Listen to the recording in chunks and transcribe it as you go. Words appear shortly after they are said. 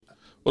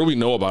What do we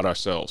know about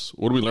ourselves?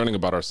 What are we learning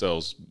about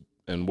ourselves?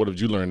 And what did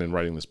you learn in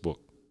writing this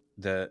book?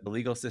 The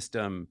legal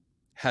system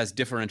has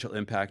differential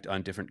impact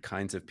on different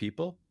kinds of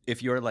people.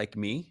 If you're like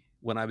me,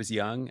 when I was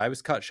young, I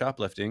was caught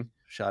shoplifting.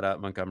 Shout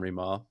out Montgomery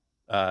Mall.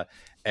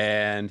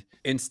 And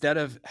instead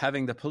of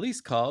having the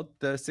police called,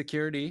 the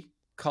security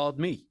called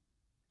me.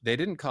 They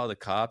didn't call the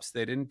cops.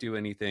 They didn't do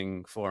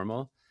anything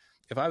formal.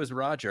 If I was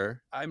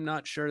Roger, I'm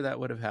not sure that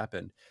would have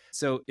happened.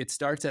 So it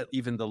starts at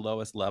even the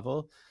lowest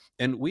level.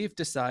 And we've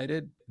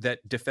decided that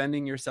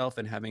defending yourself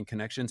and having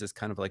connections is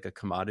kind of like a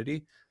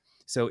commodity.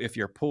 So if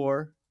you're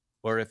poor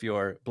or if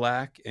you're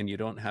Black and you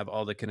don't have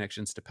all the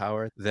connections to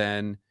power,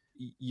 then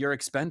you're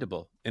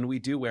expendable. And we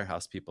do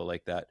warehouse people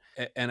like that.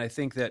 And I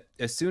think that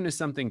as soon as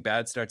something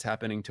bad starts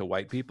happening to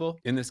white people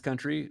in this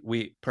country,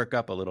 we perk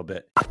up a little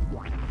bit.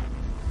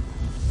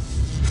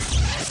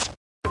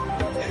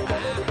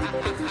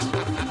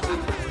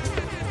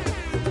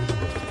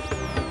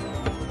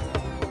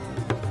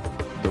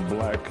 The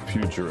Black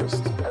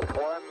Futurist. That's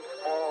one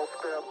small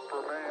step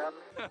for man.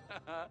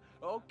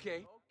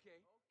 Okay.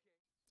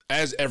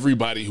 As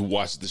everybody who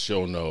watches the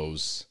show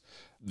knows,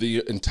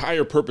 the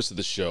entire purpose of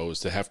the show is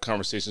to have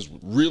conversations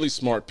with really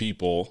smart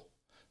people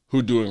who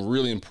are doing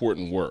really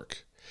important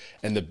work.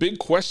 And the big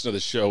question of the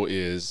show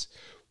is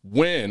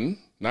when,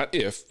 not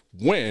if,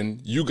 when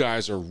you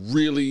guys are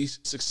really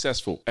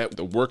successful at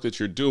the work that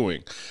you're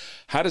doing,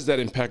 how does that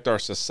impact our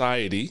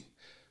society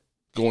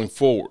going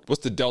forward?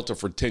 What's the delta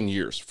for 10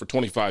 years, for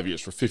 25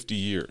 years, for 50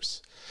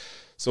 years?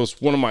 So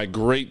it's one of my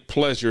great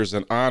pleasures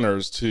and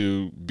honors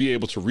to be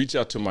able to reach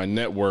out to my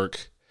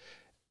network.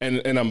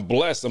 And I'm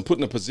blessed. I'm put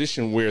in a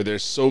position where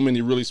there's so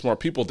many really smart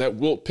people that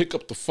will pick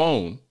up the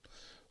phone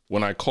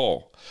when I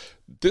call.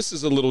 This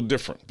is a little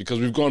different because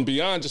we've gone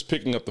beyond just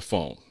picking up the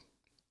phone.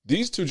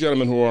 These two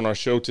gentlemen who are on our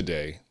show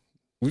today,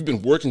 we've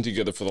been working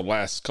together for the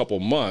last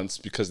couple months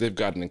because they've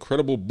got an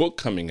incredible book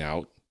coming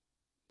out.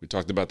 We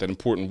talked about that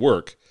important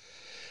work.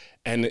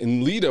 And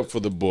in lead up for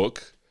the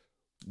book,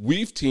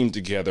 we've teamed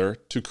together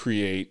to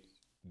create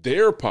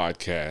their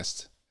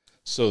podcast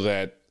so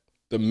that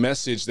the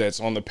message that's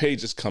on the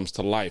pages comes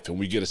to life and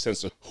we get a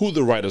sense of who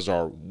the writers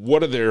are,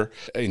 what are their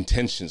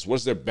intentions,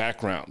 what's their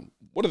background,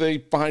 what do they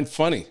find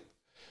funny,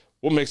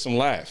 what makes them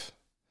laugh.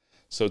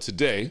 So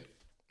today,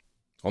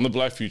 on The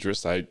Black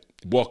Futurist, I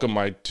welcome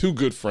my two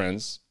good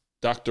friends,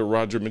 Dr.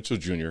 Roger Mitchell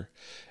Jr.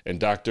 and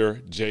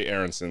Dr. Jay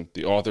Aronson,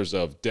 the authors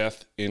of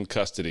Death in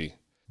Custody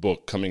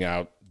book coming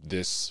out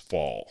this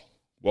fall.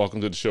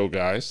 Welcome to the show,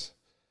 guys.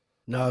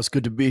 No, it's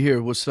good to be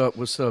here. What's up?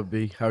 What's up,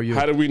 B? How are you?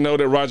 How did we know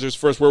that Roger's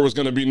first word was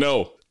going to be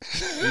no?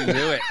 We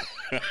knew it.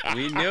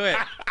 We knew it.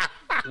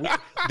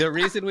 The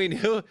reason we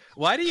knew,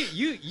 why do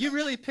you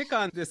really pick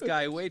on this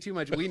guy way too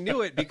much? We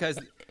knew it because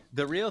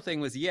the real thing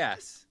was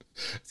yes.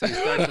 So he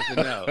starts with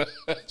the no.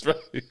 That's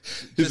right.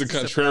 He's a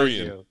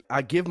contrarian.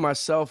 I give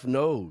myself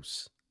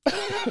no's.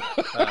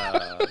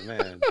 Oh,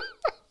 man.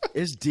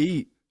 It's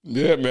deep.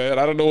 Yeah, man.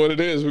 I don't know what it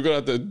is. We're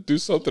going to have to do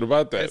something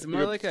about that. It's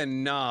more like a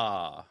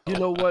nah. You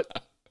know what?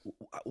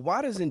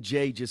 Why doesn't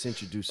Jay just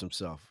introduce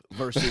himself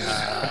versus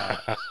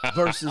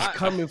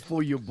coming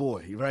for your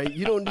boy, right?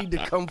 You don't need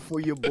to come for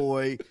your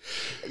boy.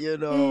 You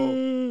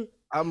know,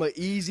 I'm an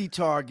easy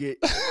target.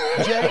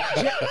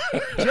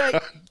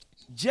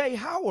 Jay,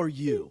 how are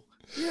you?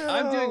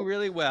 I'm doing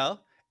really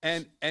well.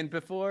 And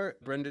before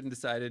Brendan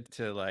decided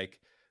to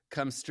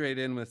come straight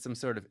in with some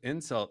sort of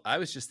insult, I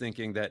was just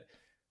thinking that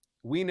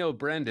we know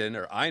Brendan,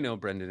 or I know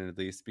Brendan at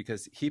least,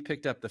 because he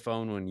picked up the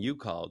phone when you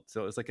called.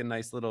 So it was like a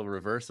nice little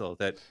reversal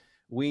that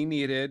we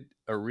needed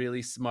a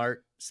really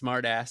smart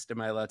ass.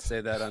 Am I allowed to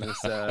say that on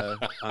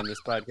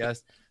this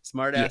podcast?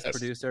 Smart ass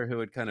producer who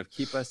would kind of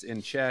keep us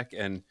in check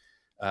and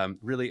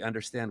really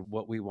understand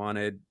what we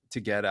wanted to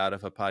get out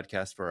of a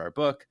podcast for our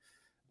book,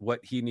 what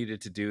he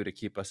needed to do to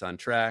keep us on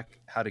track,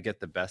 how to get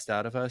the best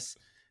out of us.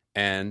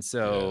 And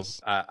so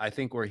I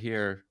think we're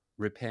here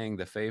repaying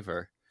the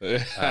favor.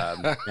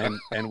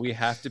 And we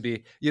have to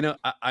be,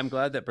 I'm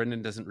glad that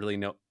Brendan doesn't really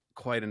know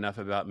quite enough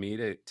about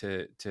me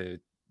to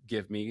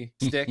give me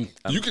stick.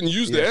 You can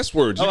use the S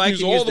words. You can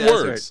use all the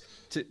words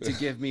to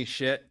give me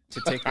shit,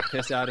 to take the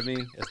piss out of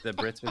me, as the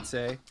Brits would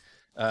say.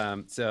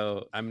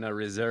 So I'm going to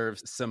reserve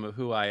some of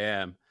who I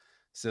am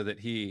so that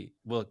he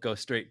will go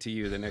straight to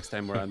you the next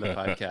time we're on the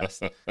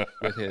podcast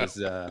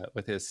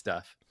with his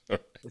stuff.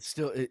 It's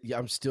still,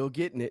 I'm still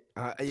getting it.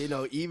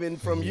 Even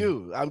from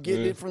you, I'm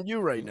getting it from you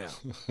right now.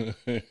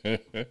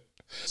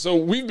 So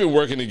we've been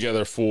working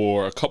together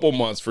for a couple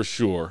months for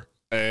sure.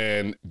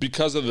 And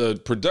because of the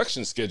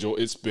production schedule,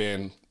 it's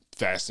been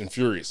fast and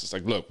furious. It's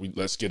like, look,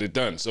 let's get it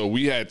done. So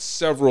we had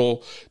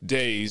several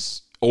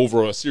days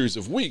over a series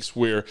of weeks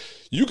where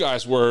you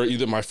guys were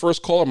either my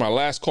first call or my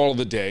last call of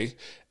the day.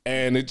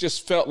 And it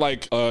just felt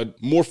like a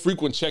more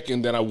frequent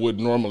check-in than I would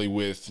normally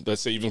with,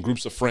 let's say, even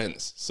groups of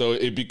friends. So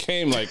it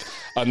became like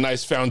a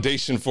nice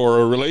foundation for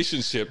a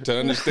relationship to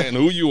understand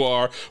who you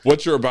are,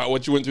 what you're about,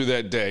 what you went through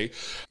that day.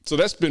 So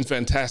that's been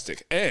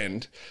fantastic.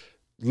 And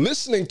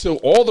listening to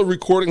all the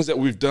recordings that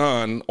we've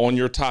done on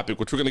your topic,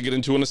 which we're going to get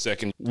into in a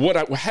second, what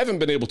I haven't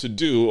been able to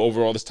do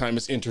over all this time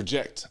is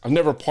interject. I'm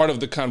never part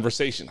of the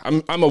conversation.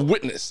 I'm a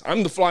witness.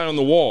 I'm the fly on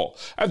the wall.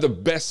 I have the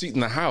best seat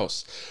in the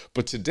house.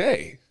 But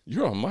today,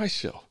 you're on my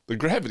show. The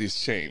gravity's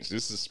changed.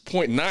 This is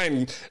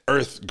 0.9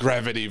 Earth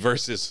gravity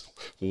versus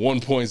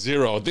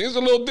 1.0. Things are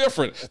a little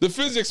different. The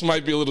physics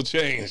might be a little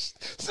changed.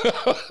 So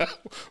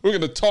we're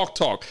going to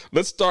talk.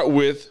 Let's start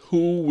with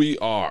who we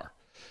are.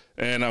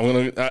 And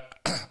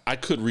I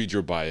could read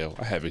your bio.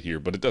 I have it here,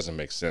 but it doesn't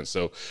make sense.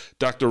 So,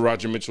 Dr.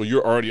 Roger Mitchell,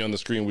 you're already on the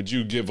screen. Would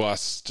you give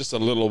us just a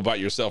little about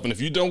yourself? And if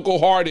you don't go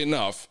hard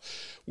enough,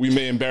 we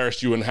may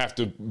embarrass you and have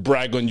to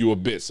brag on you a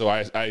bit. So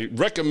I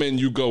recommend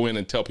you go in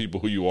and tell people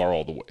who you are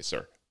all the way,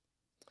 sir.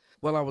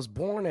 Well, I was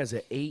born as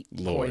an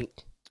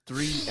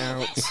 8.3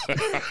 ounce.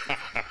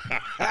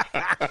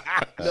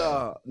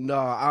 No,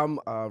 I'm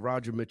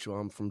Roger Mitchell.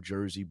 I'm from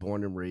Jersey,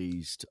 born and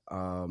raised.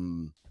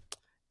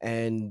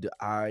 And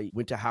I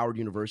went to Howard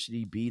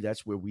University,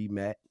 that's where we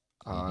met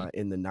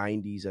in the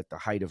 90s at the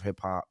height of hip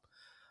hop.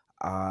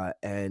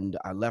 And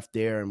I left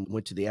there and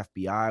went to the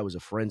FBI. I was a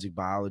forensic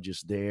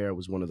biologist there. I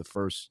was one of the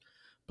first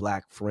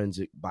Black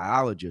forensic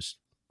biologists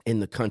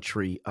in the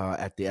country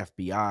at the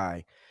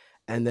FBI.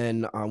 And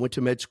then I went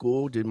to med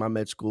school, did my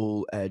med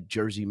school at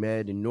Jersey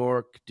Med in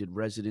Newark, did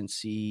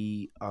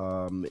residency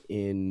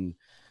in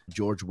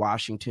George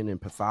Washington in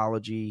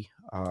pathology,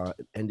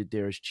 ended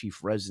there as chief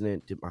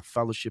resident, did my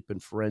fellowship in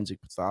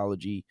forensic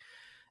pathology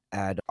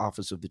at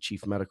Office of the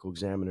Chief Medical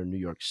Examiner in New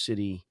York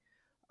City.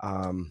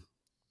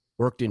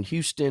 Worked in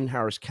Houston,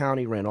 Harris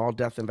County, ran all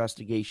death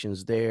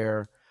investigations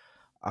there.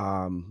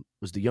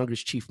 Was the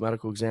youngest chief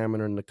medical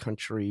examiner in the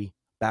country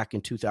back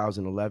in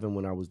 2011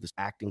 when I was the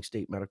acting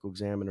state medical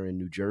examiner in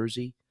New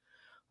Jersey.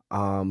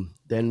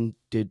 Then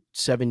did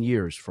 7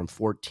 years from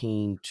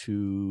 14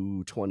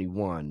 to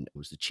 21.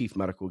 Was the chief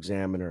medical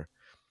examiner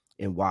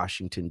in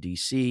Washington,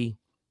 D.C.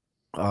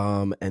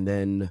 And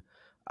then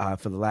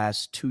for the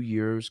last 2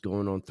 years,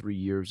 going on 3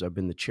 years, I've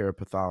been the chair of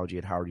pathology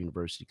at Howard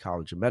University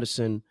College of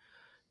Medicine.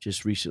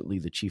 Just recently,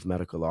 the chief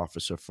medical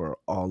officer for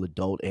all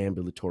adult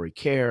ambulatory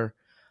care.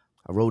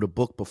 I wrote a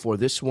book before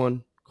this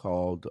one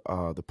called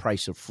The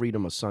Price of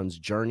Freedom, A Son's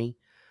Journey,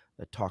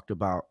 that talked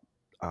about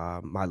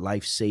my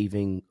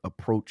life-saving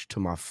approach to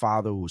my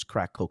father, who was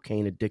crack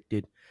cocaine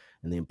addicted,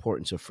 and the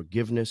importance of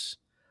forgiveness.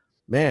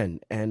 Man,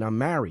 and I'm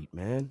married,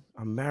 man.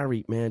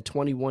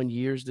 21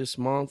 years this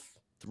month,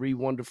 3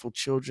 wonderful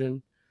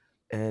children,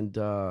 and,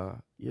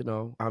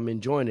 I'm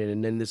enjoying it.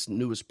 And then this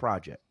newest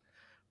project,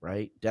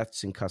 right?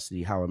 Deaths in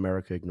Custody, How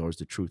America Ignores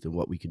the Truth and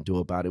What We Can Do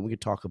About It. We can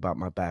talk about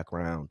my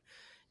background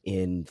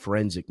in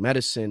forensic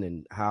medicine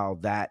and how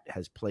that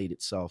has played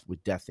itself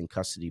with death in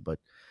custody, but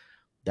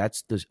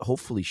that's the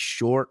hopefully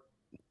short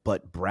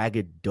but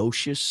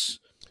braggadocious.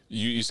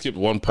 You skipped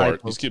one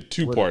part. You skipped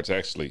 2 parts,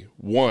 actually.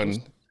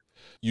 One,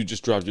 you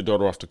just dropped your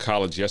daughter off to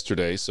college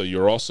yesterday, so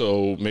you're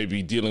also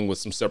maybe dealing with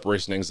some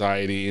separation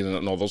anxiety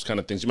and all those kind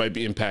of things. You might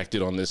be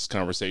impacted on this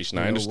conversation.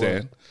 I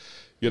understand.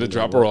 You had to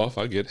drop her off.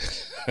 I get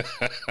it.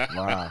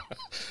 Wow.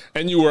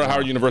 And you were a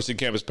Howard University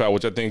Campus Pal,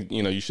 which I think,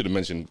 you should have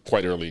mentioned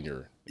quite early in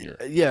your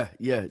Yeah.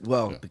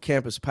 Well, the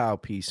Campus Pal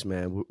piece,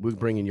 man, we're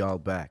bringing y'all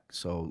back.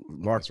 So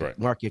mark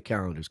your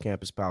calendars.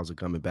 Campus Pals are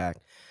coming back.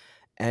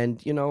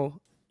 And,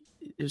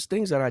 there's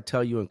things that I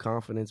tell you in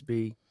confidence,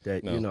 B,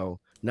 that,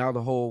 now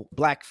the whole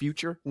Black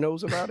future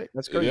knows about it.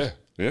 That's crazy.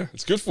 Yeah.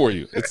 It's good for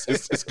you.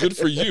 It's good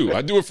for you.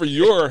 I do it for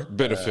your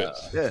benefit.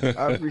 Yeah,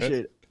 I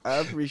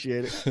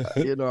appreciate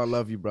it. I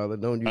love you, brother.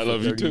 Known you for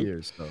 30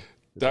 years. So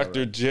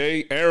Dr.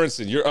 J.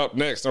 Aronson, you're up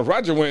next. Now,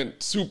 Roger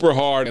went super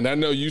hard, and I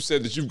know you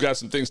said that you've got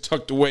some things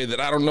tucked away that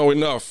I don't know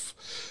enough.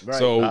 Right.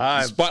 So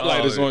the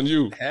spotlight is on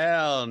you.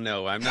 Hell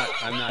no, I'm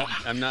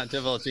not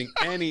divulging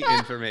any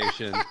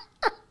information.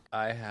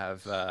 I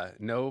have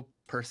no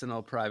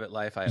personal private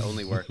life. I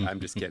only work. I'm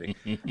just kidding.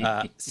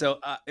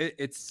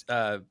 It's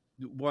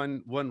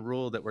one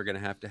rule that we're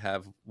going to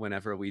have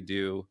whenever we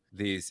do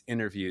these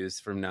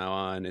interviews from now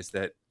on is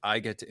that I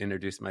get to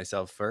introduce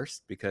myself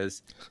first,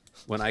 because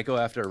when I go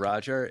after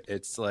Roger,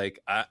 it's like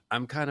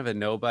I'm kind of a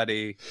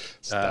nobody.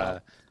 I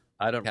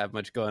don't have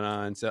much going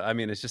on. So, I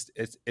mean,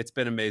 it's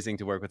been amazing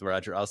to work with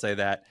Roger. I'll say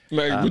that.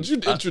 Meg, would you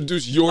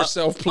introduce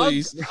yourself,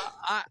 please?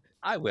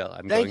 I will.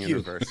 I'm Thank going you.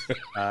 in reverse.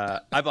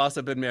 I've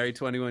also been married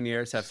 21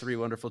 years, have 3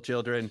 wonderful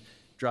children,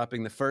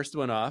 dropping the first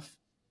one off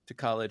to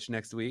college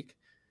next week.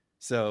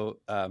 So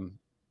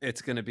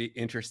it's going to be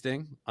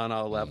interesting on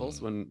all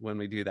levels when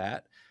we do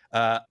that.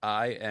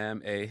 I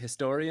am a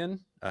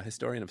historian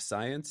of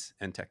science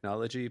and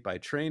technology by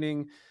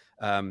training.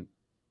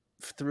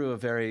 Through a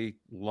very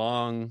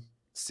long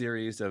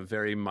series of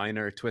very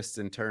minor twists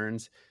and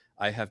turns,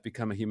 I have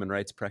become a human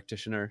rights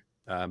practitioner.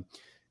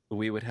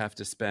 We would have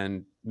to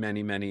spend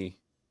many, many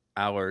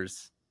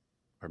hours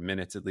or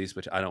minutes at least,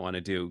 which I don't want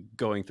to do,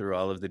 going through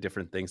all of the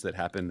different things that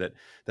happened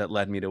that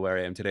led me to where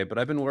I am today. But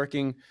I've been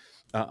working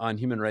on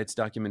human rights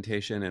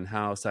documentation and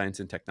how science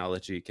and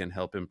technology can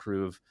help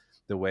improve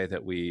the way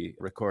that we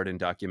record and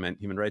document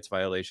human rights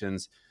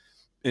violations.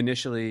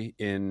 Initially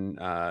in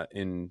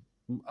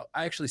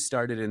I actually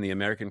started in the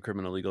American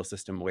criminal legal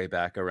system way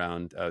back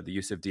around the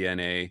use of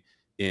DNA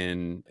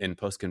in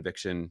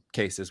post-conviction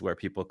cases where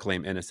people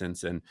claim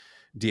innocence, and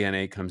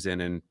DNA comes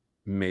in and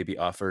maybe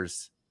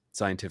offers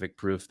scientific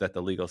proof that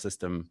the legal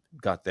system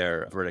got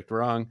their verdict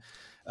wrong.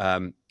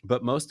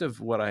 But most of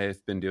what I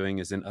have been doing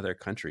is in other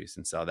countries,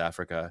 in South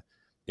Africa,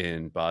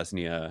 in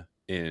Bosnia,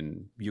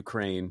 in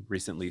Ukraine,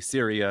 recently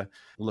Syria,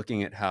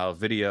 looking at how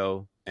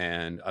video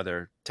and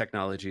other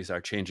technologies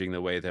are changing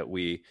the way that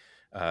we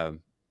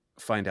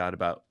find out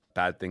about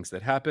bad things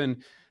that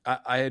happen.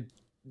 I had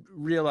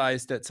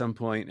realized at some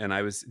point, and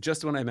I was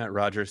just when I met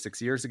Roger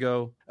 6 years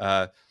ago,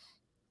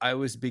 I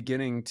was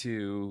beginning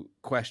to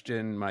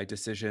question my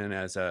decision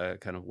as a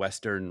kind of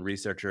Western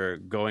researcher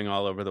going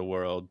all over the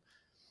world,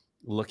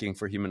 looking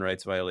for human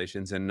rights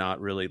violations and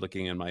not really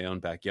looking in my own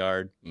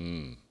backyard.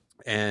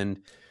 And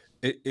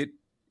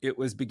it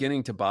was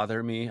beginning to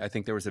bother me. I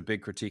think there was a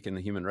big critique in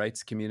the human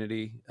rights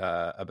community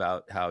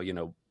about how, you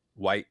know,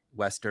 white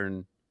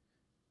Western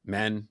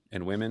men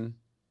and women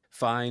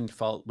find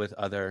fault with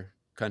other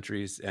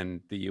countries, and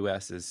the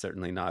U.S. is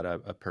certainly not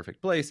a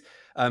perfect place.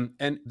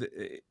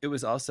 It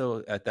was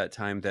also at that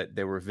time that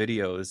there were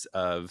videos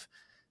of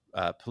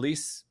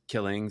police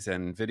killings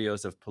and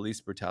videos of police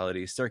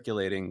brutality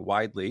circulating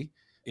widely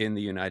in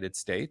the United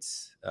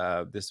States.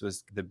 This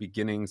was the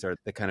beginnings or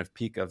the kind of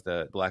peak of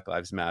the Black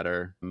Lives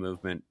Matter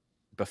movement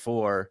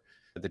before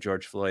the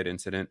George Floyd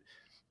incident,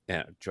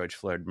 George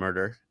Floyd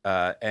murder.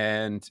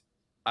 And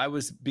I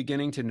was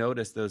beginning to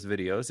notice those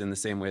videos in the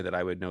same way that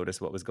I would notice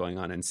what was going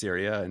on in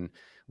Syria and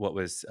what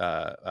was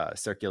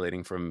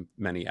circulating from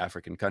many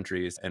African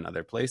countries and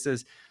other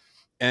places.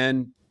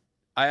 And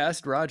I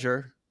asked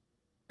Roger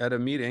at a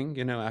meeting,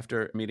 you know,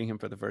 after meeting him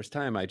for the first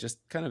time, I just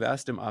kind of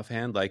asked him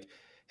offhand, like,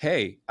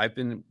 hey, I've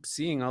been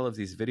seeing all of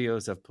these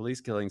videos of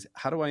police killings.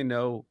 How do I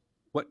know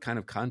what kind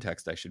of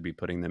context I should be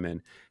putting them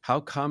in? How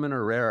common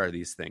or rare are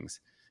these things?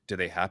 Do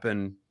they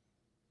happen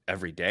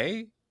every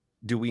day?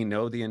 Do we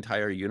know the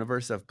entire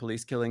universe of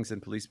police killings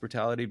and police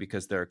brutality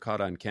because they're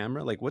caught on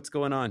camera? Like, what's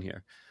going on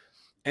here?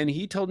 And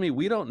he told me,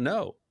 we don't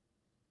know.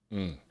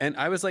 And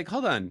I was like,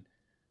 hold on.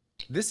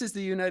 This is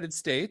the United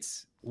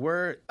States.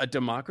 We're a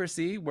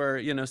democracy. We're,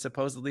 you know,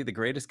 supposedly the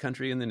greatest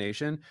country in the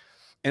nation.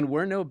 And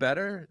we're no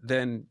better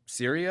than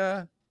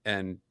Syria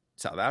and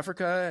South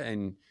Africa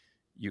and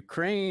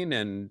Ukraine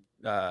and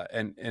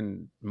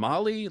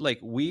Mali. Like,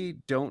 we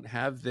don't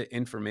have the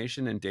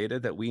information and data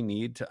that we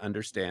need to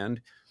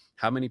understand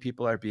how many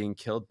people are being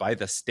killed by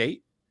the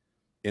state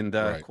in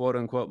the quote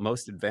unquote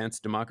most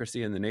advanced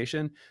democracy in the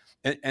nation.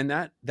 And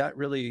that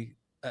really,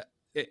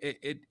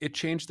 it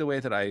changed the way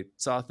that I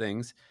saw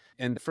things.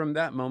 And from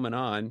that moment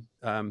on,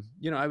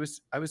 you know, I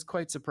was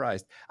quite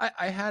surprised.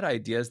 I had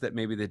ideas that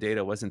maybe the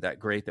data wasn't that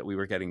great that we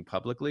were getting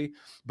publicly,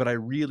 but I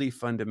really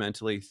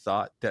fundamentally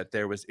thought that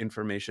there was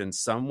information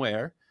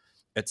somewhere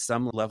at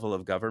some level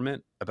of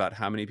government about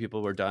how many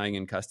people were dying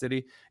in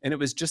custody. And it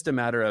was just a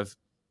matter of,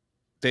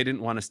 they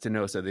didn't want us to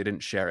know, so they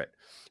didn't share it.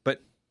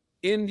 But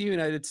in the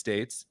United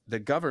States, the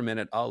government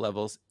at all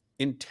levels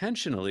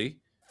intentionally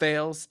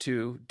fails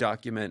to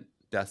document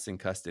deaths in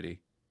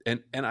custody.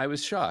 And I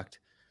was shocked.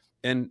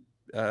 And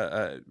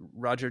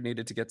Roger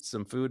needed to get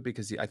some food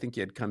because I think he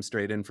had come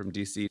straight in from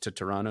DC to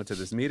Toronto to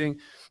this meeting.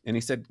 And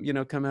he said, you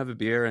know, come have a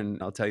beer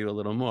and I'll tell you a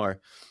little more.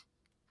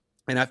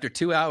 And after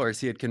 2 hours,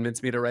 he had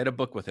convinced me to write a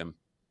book with him.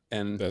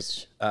 And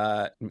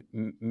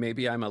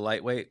maybe I'm a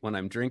lightweight when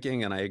I'm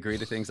drinking and I agree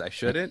to things I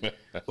shouldn't.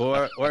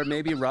 or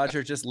maybe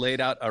Roger just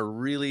laid out a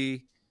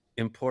really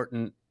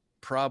important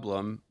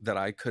problem that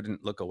I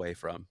couldn't look away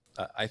from.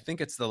 I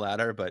think it's the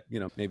latter, but, you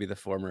know, maybe the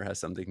former has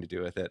something to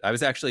do with it. I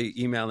was actually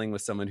emailing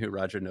with someone who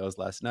Roger knows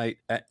last night,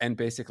 and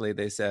basically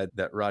they said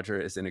that Roger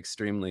is an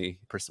extremely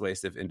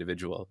persuasive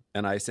individual.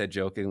 And I said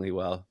jokingly,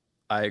 well,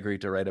 I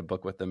agreed to write a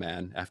book with the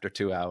man after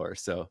 2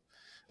 hours. So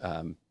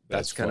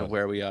that's kind of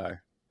where we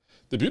are.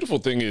 The beautiful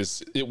thing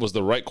is it was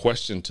the right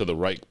question to the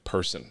right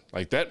person.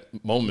 Like,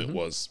 that moment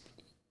was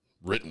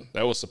written.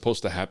 That was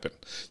supposed to happen.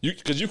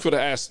 Because you could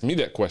have asked me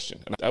that question,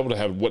 and I would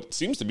have had what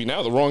seems to be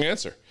now the wrong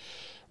answer,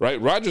 right?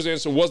 Roger's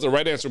answer was the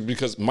right answer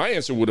because my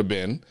answer would have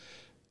been,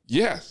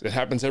 yes, it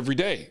happens every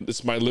day.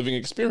 It's my living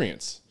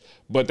experience.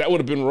 But that would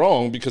have been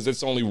wrong because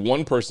it's only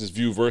one person's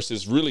view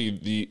versus really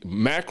the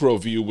macro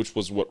view, which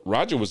was what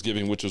Roger was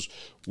giving, which was,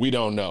 we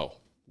don't know.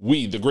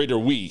 We, the greater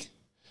we,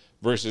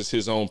 versus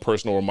his own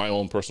personal or my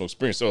own personal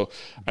experience. So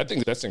I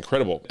think that's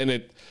incredible. And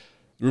it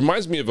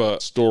reminds me of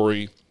a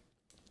story.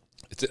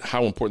 It's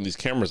how important these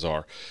cameras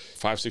are.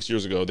 5-6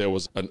 years ago, there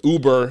was an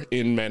Uber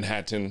in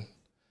Manhattan,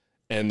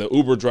 and the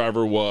Uber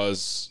driver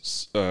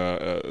was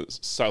a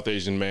South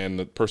Asian man.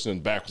 The person in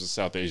the back was a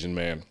South Asian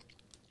man.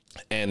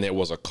 And there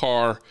was a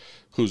car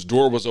whose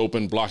door was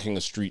open, blocking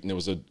the street, and there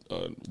was a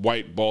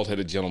white,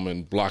 bald-headed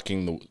gentleman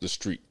blocking the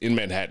street in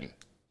Manhattan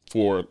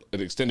for an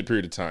extended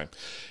period of time.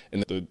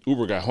 And the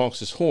Uber guy honks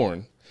his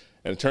horn,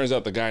 and it turns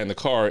out the guy in the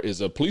car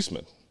is a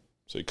policeman.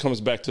 So he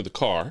comes back to the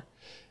car,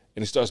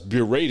 and he starts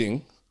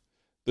berating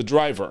the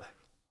driver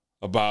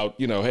about,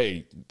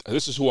 hey,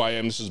 this is who I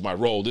am. This is my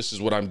role. This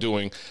is what I'm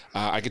doing.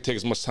 I could take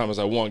as much time as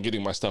I want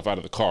getting my stuff out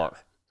of the car.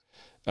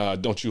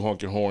 Don't you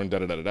honk your horn,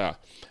 da-da-da-da-da.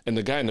 And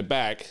the guy in the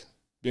back,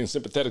 being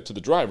sympathetic to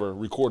the driver,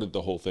 recorded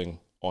the whole thing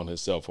on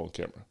his cell phone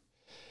camera.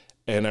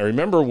 And I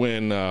remember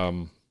when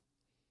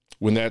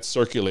that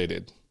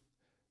circulated,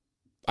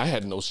 I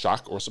had no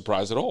shock or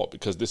surprise at all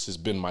because this has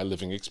been my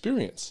living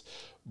experience.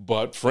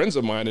 But friends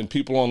of mine and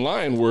people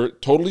online were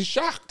totally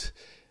shocked.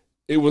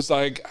 It was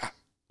like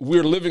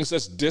we're living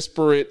such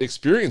disparate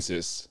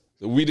experiences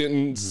that we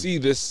didn't see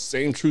this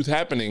same truth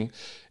happening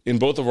in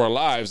both of our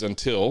lives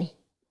until,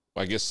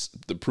 I guess,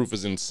 the proof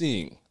is in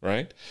seeing,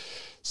 right?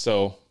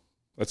 So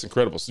that's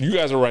incredible. So you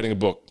guys are writing a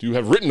book. You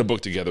have written a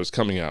book together. It's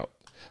coming out.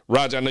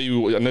 Raj, I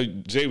know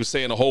Jay was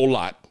saying a whole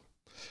lot.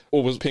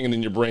 What was pinging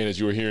in your brain as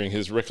you were hearing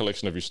his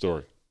recollection of your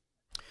story?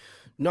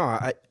 No,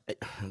 I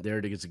there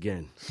it is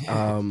again.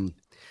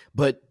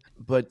 But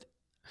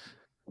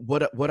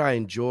what I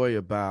enjoy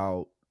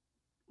about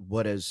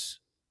what has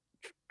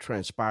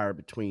transpired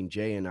between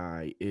Jay and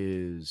I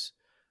is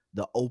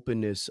the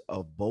openness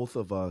of both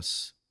of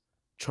us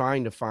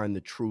trying to find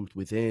the truth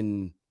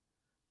within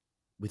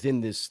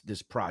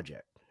this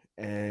project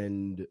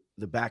and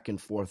the back and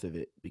forth of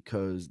it,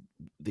 because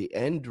the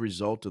end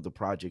result of the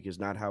project is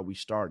not how we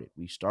started.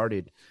 We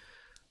started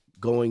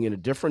going in a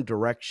different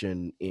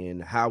direction in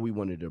how we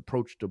wanted to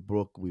approach the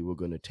book. We were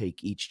going to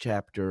take each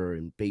chapter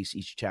and base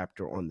each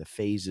chapter on the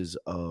phases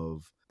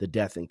of the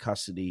death in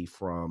custody,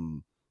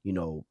 from,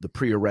 the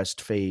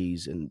pre-arrest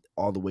phase and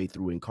all the way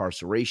through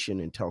incarceration,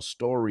 and tell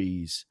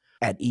stories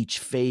at each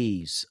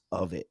phase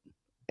of it.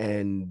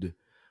 And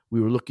we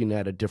were looking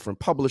at a different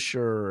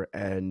publisher.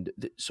 And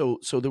so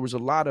there was a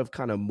lot of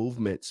kind of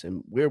movements,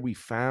 and where we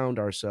found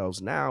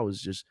ourselves now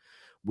is just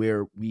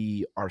where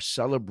we are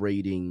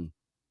celebrating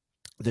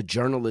the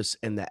journalists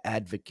and the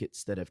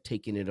advocates that have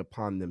taken it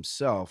upon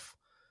themselves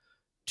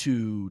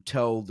to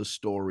tell the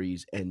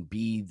stories and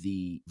be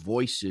the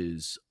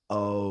voices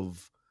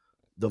of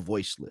the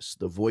voiceless,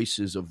 the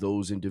voices of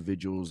those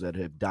individuals that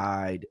have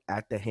died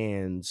at the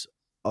hands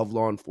of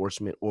law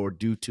enforcement or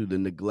due to the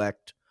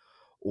neglect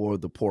or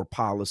the poor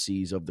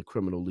policies of the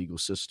criminal legal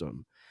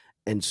system.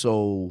 And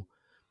so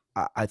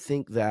I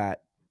think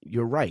that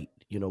you're right.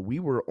 We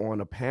were on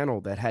a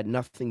panel that had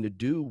nothing to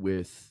do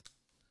with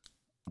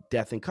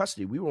death in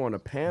custody. We were on a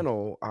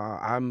panel.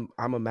 I'm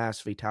a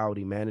mass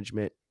fatality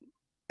management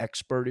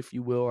expert, if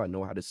you will. I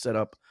know how to set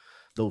up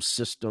those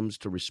systems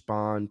to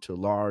respond to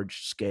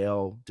large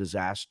scale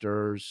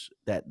disasters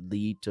that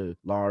lead to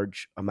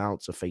large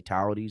amounts of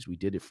fatalities. We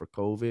did it for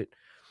COVID.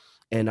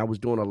 And I was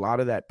doing a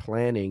lot of that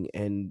planning.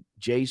 And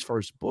Jay's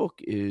first book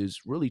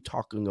is really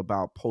talking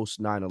about post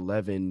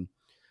 9/11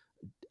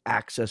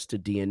 access to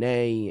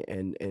DNA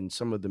and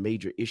some of the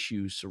major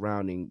issues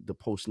surrounding the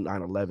post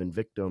 9/11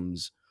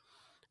 victims.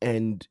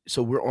 And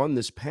so we're on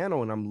this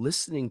panel, and I'm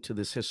listening to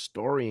this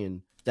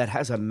historian that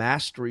has a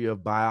mastery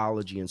of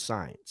biology and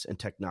science and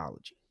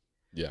technology.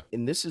 Yeah.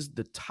 And this is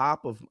the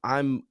top of,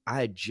 I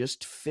had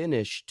just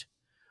finished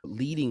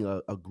leading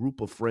a group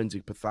of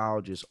forensic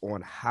pathologists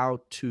on how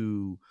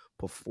to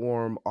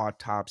perform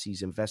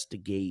autopsies,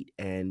 investigate,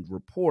 and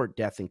report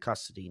death in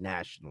custody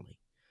nationally.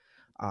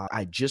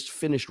 I just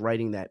finished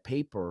writing that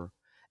paper,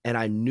 and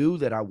I knew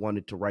that I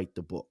wanted to write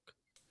the book,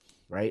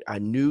 right? I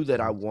knew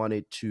that I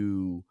wanted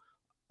to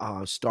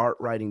start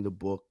writing the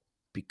book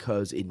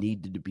because it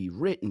needed to be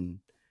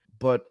written.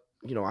 But,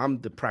 I'm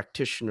the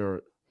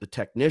practitioner, the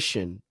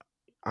technician.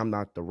 I'm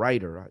not the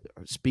writer.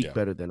 I speak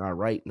better than I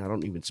write, and I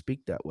don't even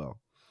speak that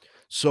well.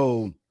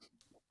 So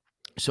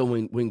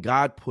when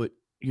God put,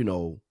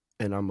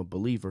 and I'm a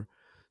believer.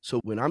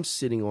 So when I'm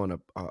sitting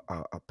on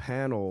a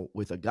panel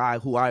with a guy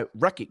who I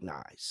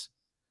recognize,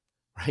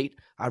 right?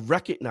 I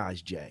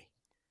recognize Jay.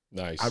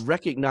 Nice. I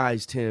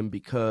recognized him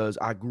because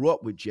I grew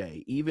up with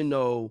Jay, even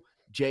though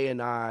Jay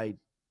and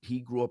he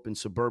grew up in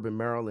suburban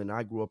Maryland.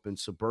 I grew up in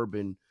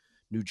suburban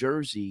New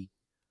Jersey.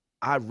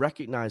 I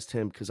recognized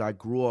him because I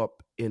grew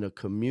up in a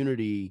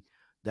community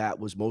that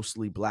was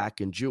mostly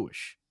Black and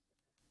Jewish.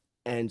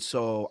 And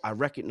so I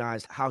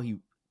recognized how he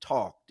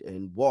talked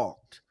and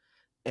walked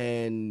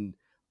and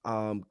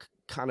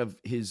kind of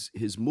his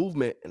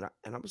movement. And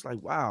I was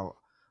like, wow,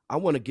 I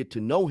want to get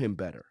to know him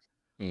better.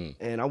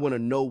 And I want to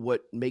know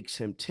what makes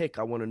him tick.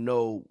 I want to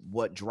know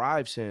what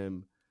drives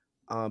him.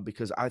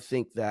 Because I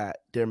think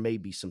that there may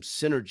be some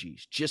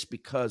synergies just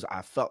because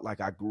I felt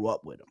like I grew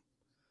up with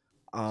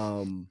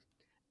him.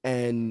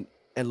 And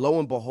lo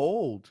and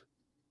behold,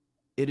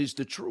 it is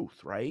the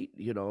truth, right?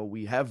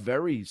 We have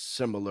very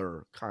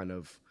similar kind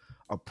of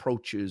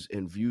approaches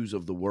and views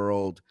of the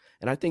world.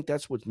 And I think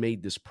that's what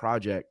made this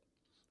project,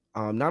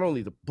 not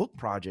only the book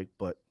project,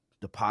 but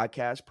the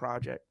podcast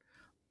project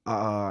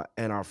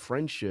and our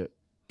friendship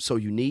so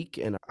unique.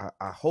 And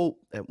I hope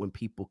that when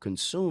people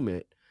consume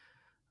it,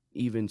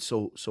 even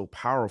so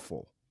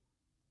powerful.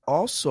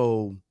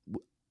 Also,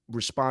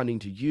 responding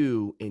to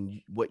you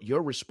and what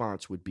your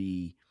response would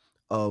be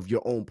of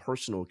your own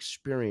personal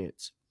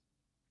experience.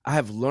 I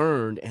have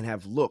learned and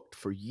have looked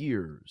for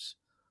years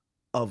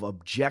of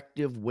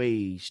objective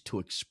ways to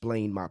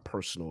explain my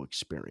personal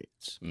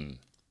experience.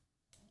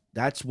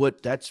 That's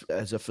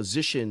as a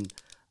physician,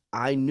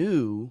 I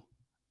knew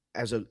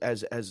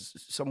as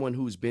someone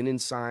who's been in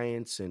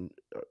science, and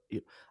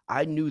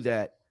I knew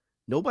that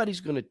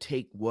nobody's going to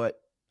take what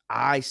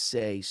I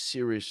say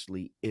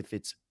seriously if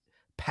it's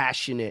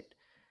passionate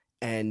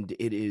and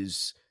it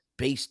is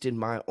based in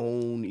my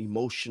own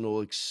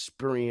emotional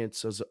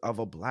experience of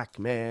a Black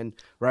man,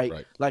 right?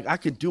 Like I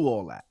could do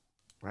all that,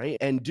 right?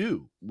 And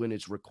do when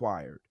it's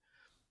required.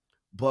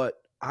 But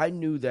I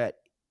knew that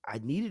I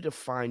needed to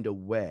find a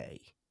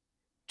way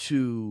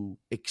to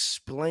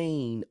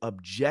explain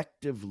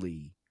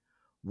objectively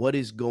what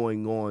is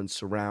going on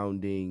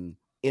surrounding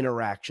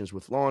interactions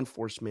with law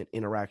enforcement,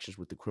 interactions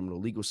with the criminal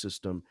legal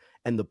system,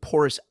 and the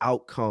poorest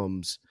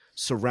outcomes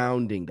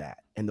surrounding that.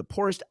 And the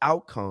poorest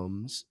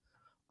outcomes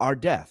are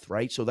death,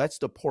 right? So that's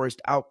the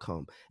poorest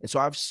outcome. And so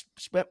I've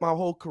spent my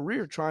whole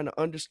career trying to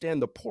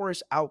understand the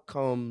poorest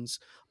outcomes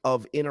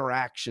of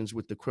interactions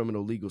with the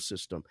criminal legal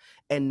system.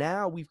 And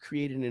now we've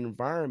created an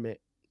environment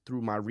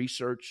through my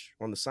research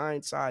on the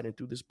science side and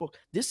through this book.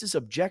 This is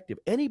objective.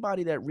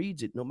 Anybody that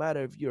reads it, no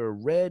matter if you're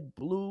red,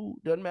 blue,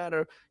 doesn't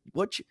matter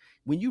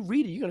when you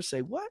read it, you're going to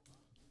say, what?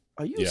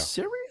 Are you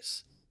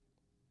serious?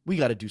 We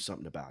got to do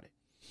something about it.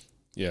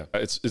 Yeah,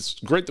 it's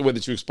great the way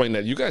that you explained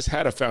that. You guys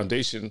had a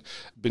foundation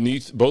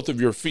beneath both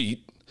of your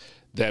feet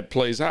that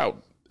plays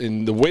out.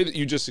 In the way that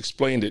you just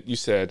explained it, you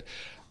said,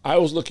 I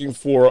was looking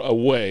for a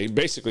way,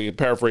 basically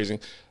paraphrasing,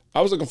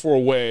 I was looking for a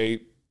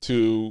way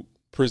to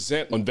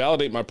present and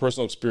validate my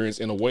personal experience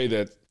in a way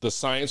that the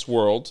science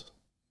world,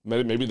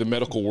 maybe the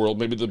medical world,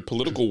 maybe the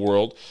political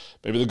world,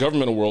 maybe the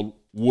governmental world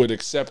would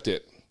accept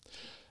it.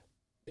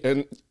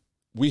 And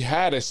we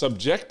had a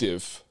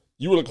subjective,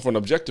 you were looking for an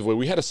objective way,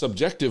 we had a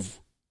subjective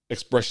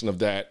expression of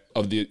that,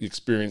 of the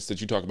experience that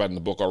you talk about in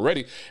the book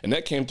already. And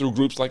that came through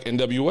groups like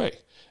NWA.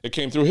 It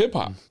came through hip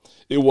hop.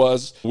 It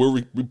was,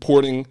 we're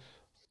reporting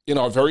in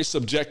our very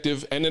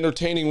subjective and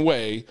entertaining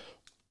way,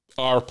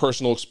 our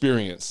personal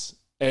experience.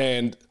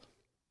 And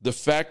the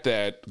fact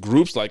that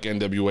groups like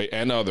NWA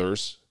and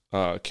others,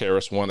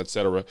 KRS-One, et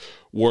cetera,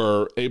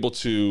 were able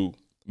to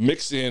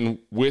mix in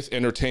with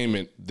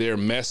entertainment their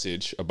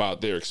message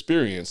about their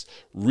experience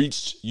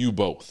reached you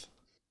both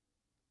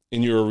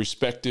in your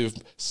respective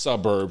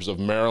suburbs of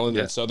Maryland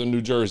and Southern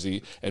New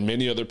Jersey and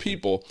many other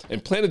people,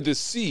 and planted this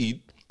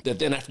seed that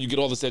then after you get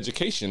all this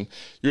education,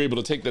 you're able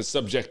to take that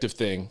subjective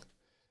thing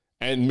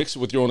and mix it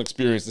with your own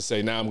experience and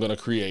say, now I'm going to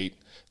create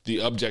the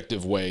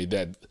objective way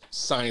that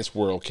science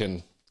world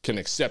can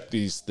accept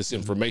this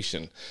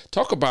information.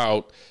 Talk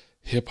about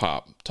hip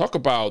hop. Talk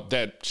about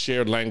that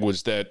shared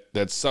language, that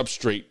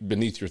substrate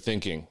beneath your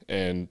thinking,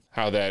 and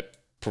how that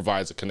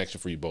provides a connection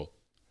for you both.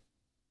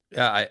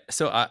 Yeah,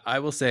 I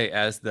will say,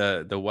 as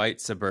the white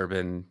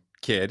suburban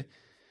kid,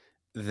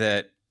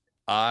 that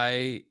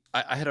I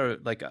had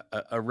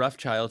a rough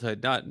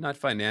childhood, not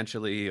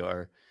financially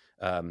or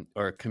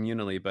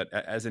communally, but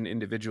as an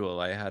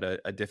individual, I had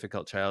a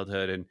difficult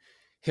childhood, and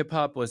hip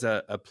hop was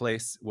a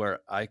place where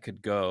I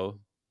could go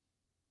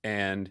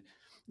and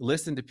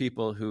listen to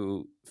people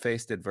who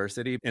faced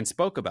adversity and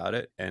spoke about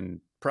it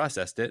and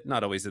processed it,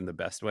 not always in the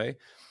best way,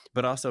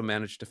 but also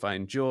managed to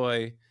find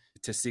joy,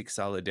 to seek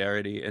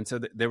solidarity. And so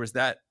there was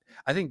that.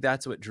 I think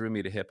that's what drew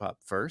me to hip hop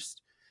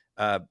first.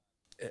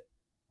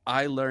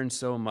 I learned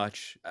so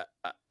much.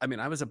 I mean,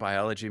 I was a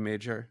biology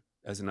major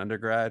as an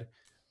undergrad.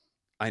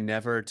 I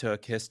never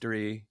took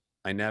history.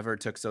 I never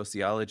took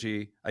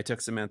sociology. I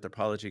took some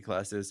anthropology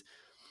classes.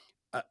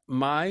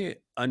 My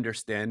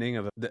understanding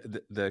of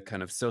the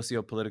kind of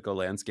socio-political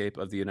landscape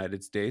of the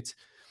United States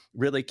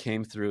really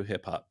came through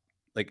hip hop.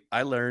 Like,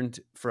 I learned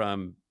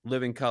from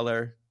Living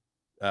Color,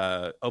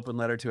 Open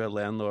Letter to a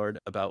Landlord,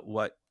 about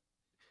what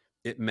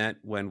it meant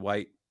when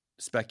white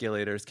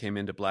speculators came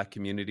into Black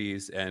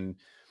communities and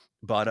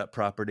bought up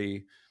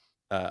property.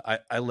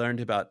 I learned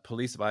about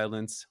police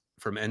violence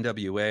from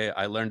NWA.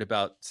 I learned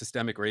about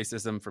systemic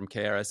racism from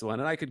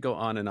KRS-One, and I could go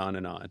on and on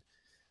and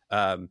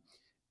on.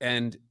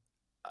 And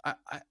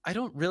I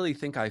don't really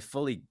think I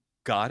fully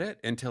got it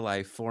until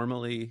I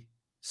formally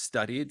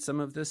studied some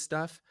of this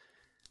stuff.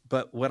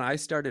 But when I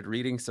started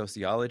reading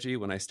sociology,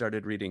 when I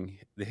started reading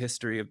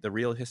the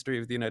real history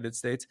of the United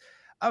States,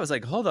 I was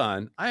like, hold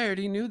on, I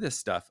already knew this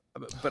stuff,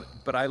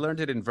 but I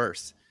learned it in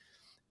verse.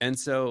 And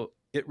so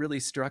it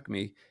really struck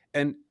me.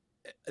 And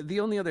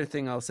the only other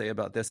thing I'll say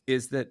about this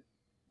is that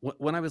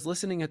when I was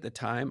listening at the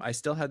time, I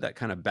still had that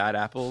kind of bad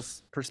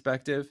apples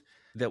perspective,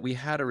 that we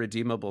had a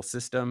redeemable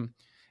system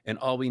and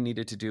all we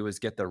needed to do was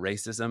get the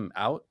racism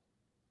out.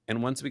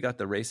 And once we got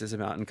the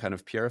racism out and kind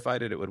of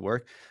purified it, it would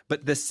work.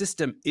 But the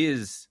system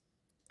is,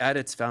 at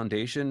its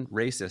foundation,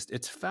 racist.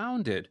 It's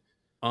founded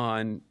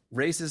on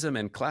racism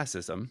and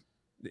classism.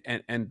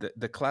 And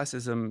the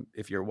classism,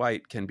 if you're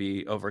white, can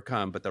be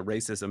overcome, but the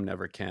racism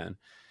never can.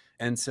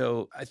 And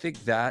so I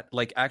think that,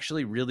 like,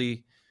 actually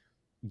really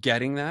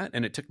getting that,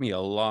 and it took me a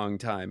long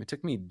time. It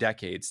took me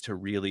decades to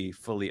really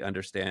fully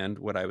understand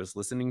what I was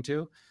listening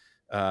to.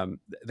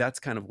 That's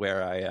kind of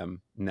where I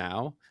am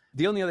now.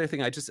 The only other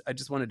thing I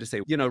just wanted to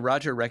say,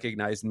 Roger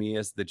recognized me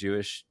as the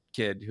Jewish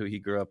kid who he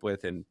grew up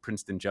with in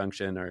Princeton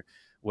Junction or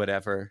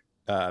whatever.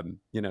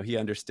 He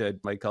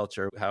understood my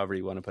culture, however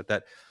you want to put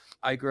that.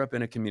 I grew up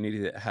in a community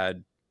that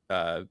had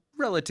a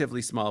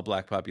relatively small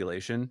Black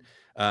population,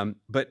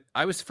 but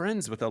I was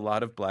friends with a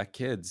lot of Black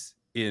kids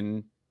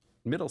in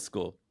middle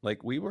school.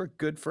 Like, we were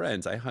good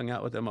friends. I hung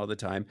out with them all the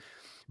time.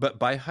 But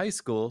by high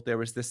school, there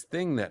was this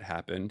thing that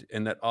happened,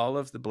 and that all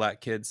of the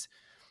Black kids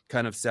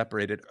kind of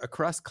separated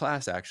across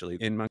class, actually.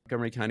 In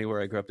Montgomery County,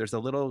 where I grew up, there's a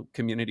little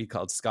community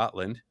called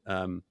Scotland.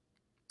 I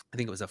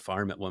think it was a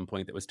farm at one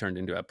point that was turned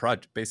into a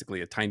project,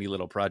 basically a tiny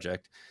little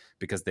project,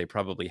 because they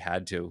probably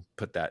had to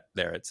put that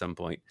there at some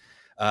point.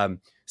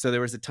 So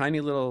there was a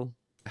tiny little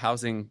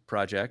housing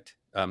project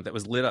that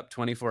was lit up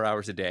 24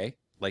 hours a day.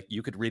 Like,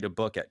 you could read a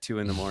book at 2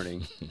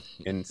 a.m.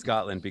 in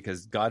Scotland,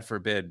 because God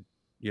forbid,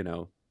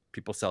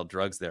 people sell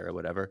drugs there or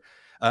whatever.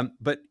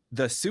 But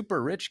the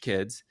super rich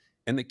kids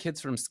and the kids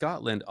from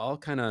Scotland all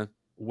kind of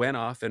went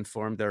off and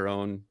formed their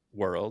own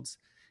worlds.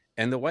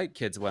 And the white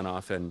kids went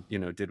off and,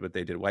 did what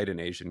they did, white and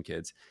Asian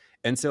kids.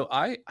 And so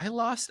I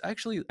lost,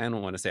 actually, I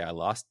don't want to say I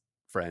lost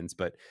friends,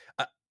 but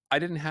I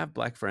didn't have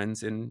Black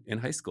friends in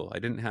high school. I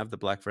didn't have the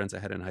Black friends I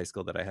had in high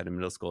school that I had in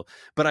middle school.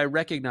 But I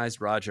recognized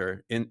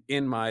Roger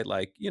in my,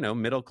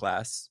 middle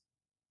class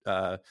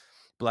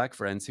Black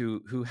friends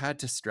who had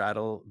to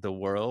straddle the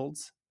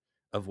worlds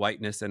of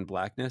whiteness and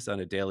Blackness on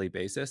a daily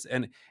basis.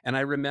 And I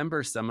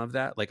remember some of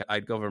that. Like,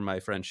 I'd go over to my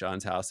friend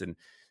Sean's house and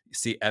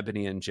see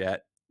Ebony and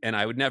Jet, and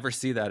I would never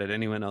see that at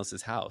anyone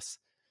else's house.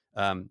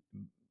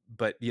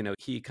 But,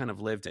 he kind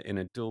of lived in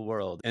a dual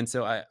world. And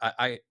so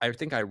I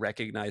think I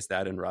recognize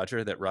that in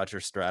Roger, that Roger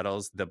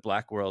straddles the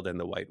Black world and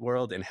the white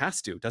world, and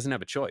doesn't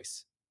have a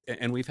choice.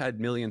 And we've had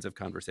millions of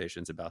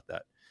conversations about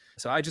that.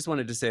 So I just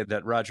wanted to say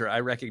that, Roger, I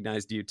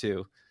recognized you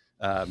too.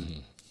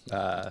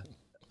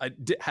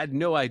 Had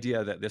no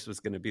idea that this was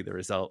going to be the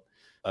result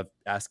of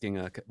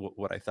asking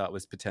what I thought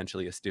was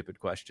potentially a stupid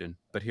question.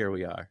 But here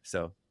we are.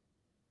 So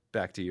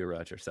back to you,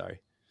 Roger. Sorry.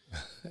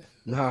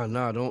 No,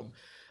 don't.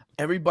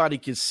 Everybody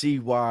can see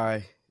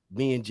why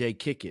me and Jay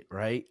kick it,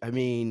 right? I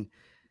mean,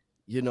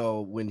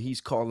 when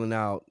he's calling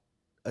out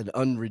an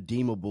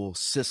unredeemable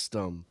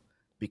system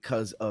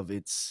because of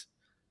its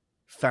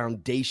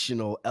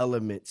foundational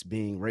elements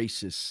being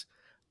racist,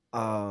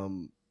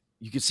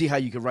 you can see how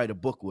you can write a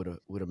book with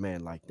a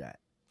man like that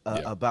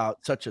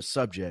about such a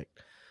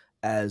subject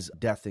as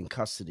death in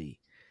custody.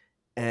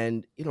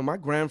 And, my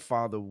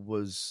grandfather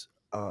was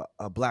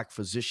a Black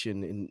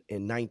physician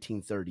in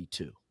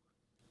 1932.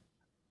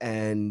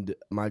 And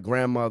my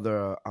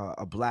grandmother,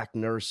 a Black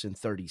nurse in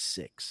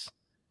 36,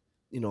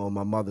 on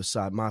my mother's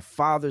side. My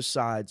father's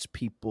side's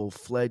people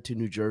fled to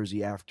New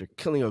Jersey after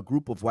killing a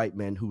group of white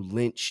men who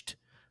lynched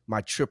my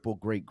triple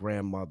great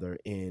grandmother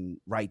in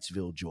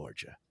Wrightsville,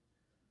 Georgia.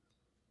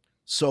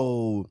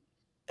 So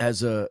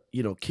as a,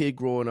 kid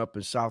growing up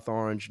in South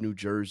Orange, New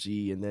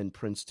Jersey, and then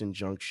Princeton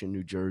Junction,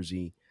 New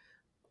Jersey,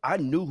 I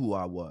knew who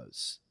I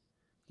was.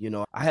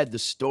 I had the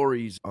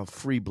stories of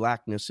free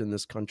Blackness in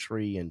this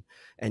country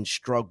and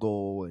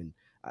struggle, and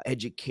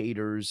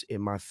educators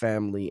in my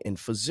family and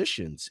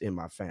physicians in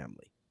my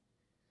family.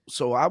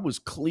 So I was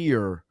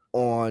clear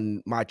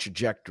on my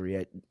trajectory.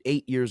 At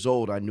 8 years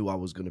old, I knew I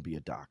was going to be a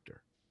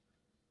doctor.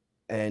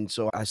 And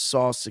so I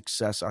saw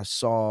success. I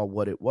saw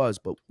what it was.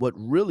 But what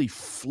really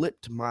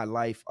flipped my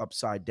life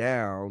upside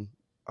down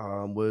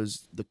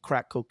was the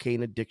crack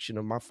cocaine addiction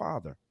of my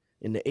father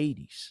in the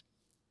 80s.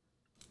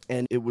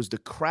 And it was the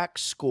crack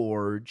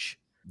scourge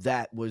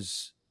that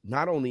was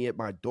not only at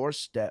my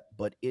doorstep,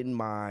 but in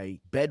my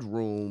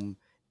bedroom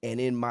and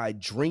in my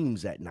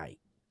dreams at night,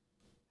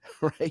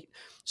 right?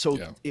 So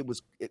it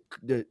was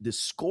the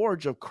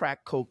scourge of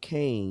crack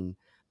cocaine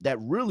that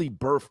really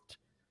birthed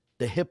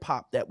the hip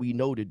hop that we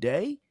know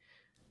today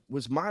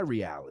was my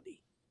reality.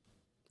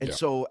 And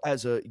so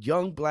as a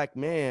young Black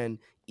man,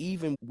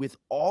 even with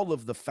all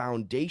of the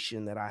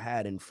foundation that I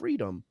had in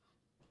freedom,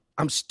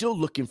 I'm still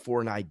looking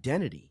for an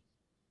identity.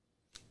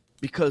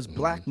 Because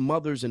Black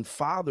mothers and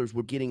fathers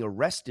were getting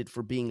arrested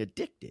for being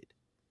addicted.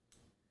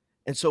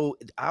 And so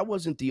I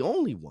wasn't the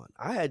only one.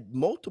 I had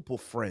multiple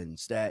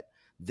friends that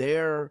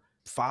their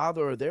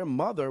father or their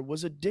mother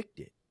was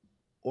addicted,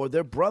 or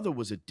their brother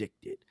was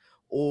addicted,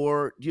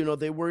 or,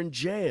 they were in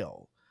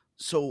jail.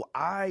 So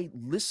I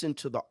listened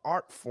to the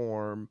art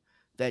form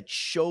that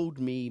showed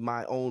me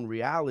my own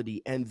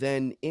reality. And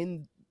then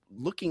in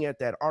looking at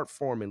that art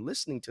form and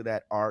listening to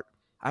that art,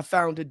 I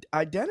found an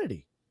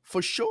identity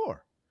for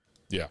sure.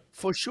 Yeah,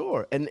 for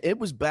sure. And it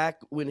was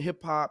back when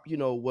hip hop,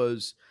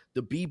 was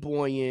the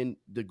b-boying,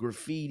 the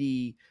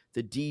graffiti,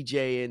 the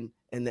DJing,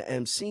 and the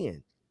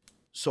MCing.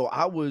 So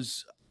I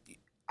was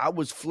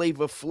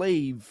Flavor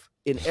Flav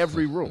in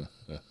every room.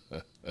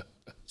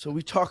 So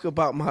we talk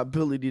about my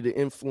ability to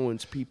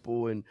influence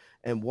people and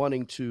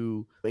wanting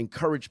to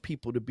encourage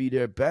people to be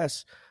their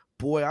best.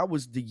 Boy, I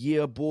was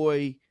the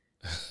boy.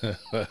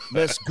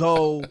 Let's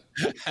go.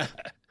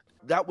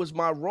 That was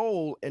my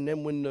role. And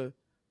then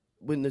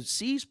when the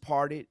seas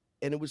parted,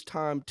 and it was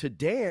time to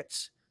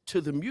dance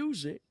to the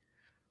music,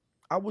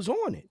 I was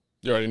on it.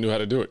 You already knew how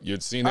to do it.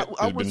 You'd seen it. It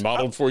had been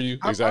modeled for you.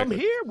 I'm Exactly.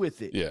 here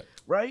with it. Yeah.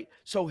 Right.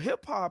 So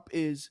hip hop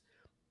is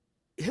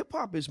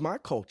my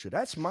culture.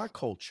 That's my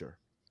culture.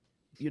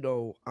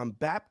 I'm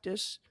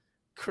Baptist,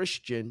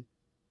 Christian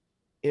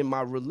in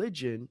my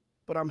religion,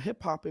 but I'm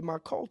hip hop in my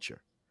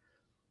culture.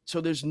 So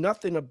there's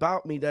nothing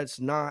about me that's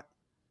not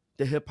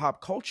the hip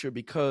hop culture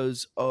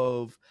because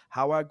of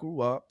how I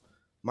grew up,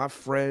 my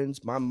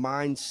friends, my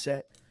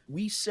mindset.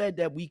 We said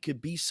that we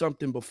could be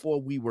something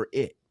before we were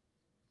it,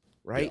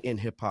 right? Yeah. In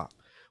hip hop.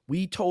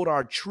 We told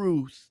our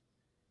truth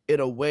in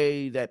a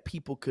way that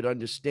people could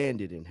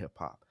understand it in hip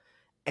hop.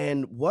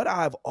 And what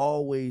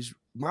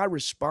my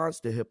response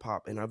to hip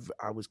hop, and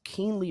I was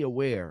keenly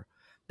aware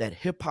that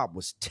hip hop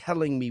was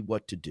telling me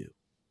what to do.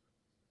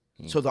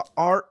 So the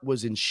art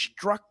was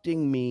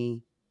instructing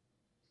me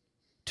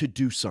to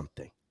do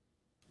something.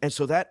 And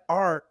so that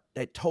art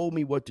that told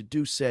me what to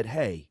do said,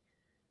 hey,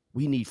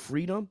 we need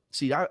freedom.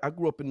 See, I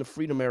grew up in the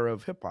freedom era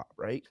of hip hop,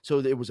 right?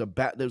 So there was a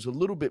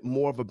little bit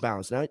more of a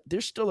balance. Now,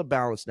 there's still a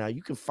balance now.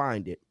 You can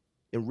find it.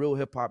 In real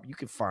hip hop, you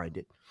can find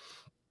it.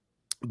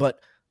 But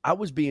I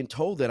was being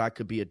told that I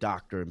could be a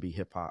doctor and be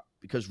hip hop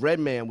because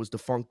Redman was the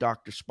funk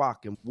Dr.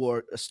 Spock and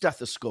wore a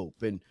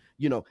stethoscope. And,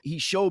 he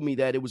showed me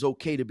that it was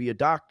okay to be a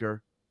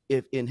doctor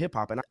in hip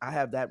hop. And I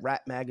have that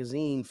Rap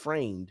magazine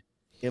framed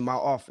in my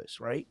office,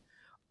 right?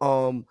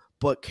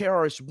 But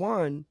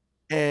KRS-One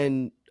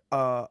and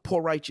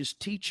Poor Righteous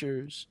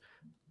Teachers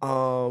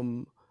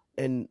and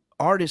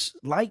artists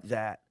like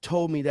that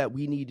told me that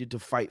we needed to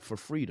fight for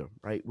freedom,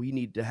 right? We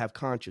needed to have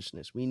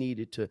consciousness. We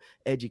needed to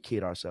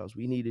educate ourselves.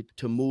 We needed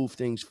to move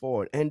things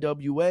forward.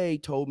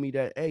 NWA told me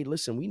that, hey,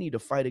 listen, we need to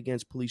fight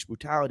against police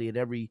brutality at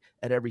every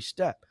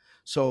step.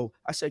 So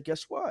I said,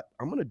 guess what?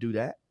 I'm going to do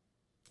that.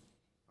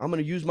 I'm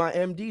going to use my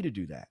MD to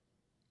do that.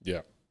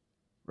 Yeah.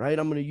 Right?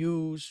 I'm going to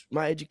use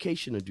my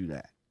education to do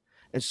that.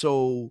 And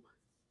so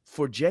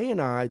for Jay and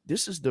I,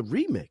 this is the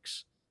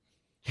remix.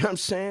 You know what I'm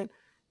saying?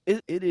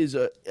 It is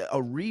a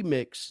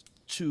remix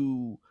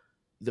to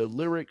the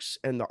lyrics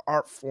and the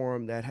art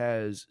form that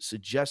has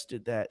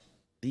suggested that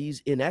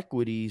these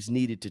inequities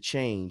needed to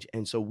change.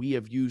 And so we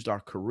have used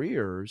our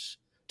careers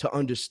to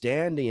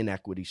understand the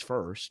inequities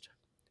first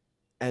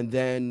and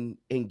then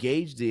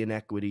engage the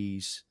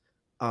inequities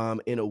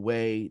in a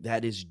way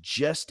that is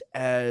just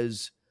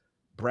as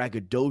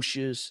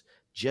braggadocious,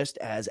 just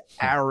as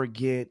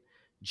arrogant,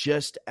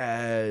 just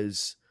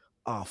as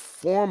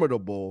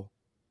formidable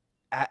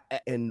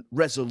and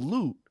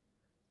resolute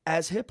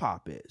as hip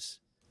hop is,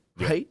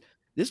 right?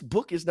 This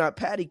book is not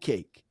patty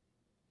cake.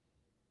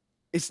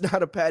 It's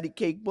not a patty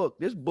cake book.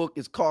 This book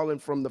is calling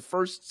from the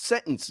first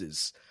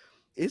sentences.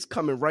 It's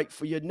coming right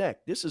for your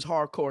neck. This is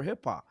hardcore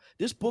hip hop.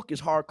 This book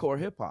is hardcore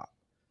hip hop.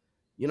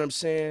 You know what I'm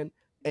saying?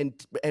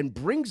 And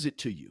brings it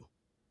to you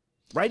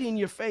right in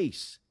your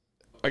face.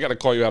 I got to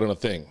call you out on a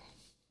thing.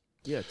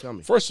 Yeah, tell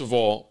me. First of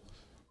all,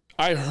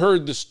 I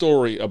heard the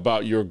story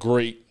about your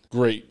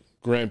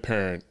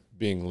great-great-grandparent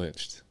being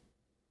lynched.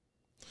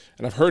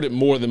 And I've heard it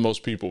more than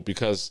most people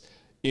because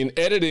in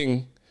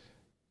editing,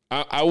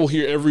 I will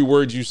hear every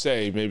word you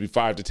say maybe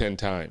 5 to 10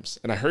 times.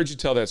 And I heard you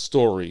tell that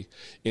story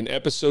in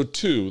episode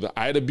 2, the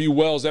Ida B.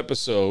 Wells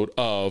episode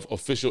of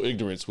Official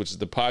Ignorance, which is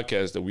the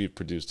podcast that we've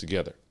produced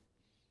together.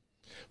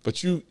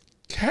 But you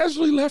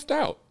casually left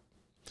out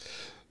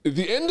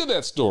the end of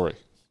that story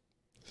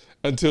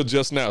until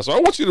just now. So I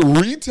want you to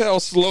retell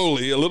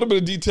slowly a little bit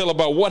of detail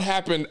about what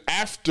happened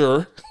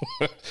after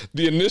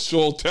the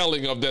initial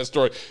telling of that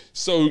story.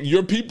 So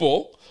your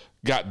people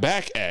got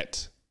back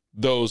at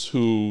those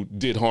who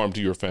did harm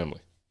to your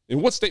family.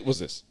 In what state was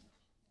this?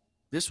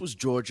 This was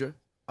Georgia,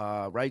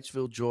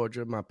 Wrightsville,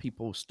 Georgia. My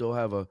people still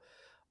have a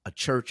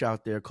church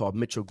out there called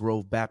Mitchell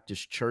Grove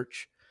Baptist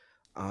Church.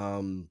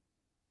 And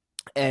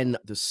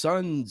the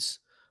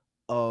sons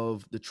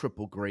of the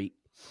Triple Great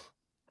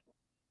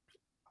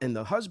and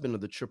the husband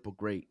of the Triple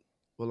Great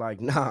were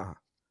like, nah.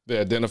 They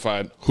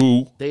identified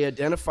who? They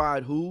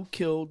identified who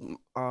killed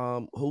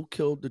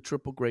the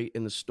Triple Great.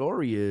 And the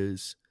story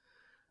is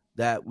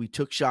that we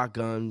took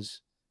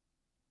shotguns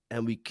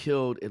and we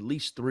killed at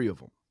least 3 of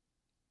them.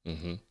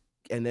 Mm-hmm.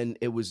 And then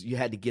you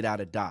had to get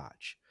out of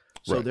Dodge.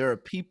 So Right. There are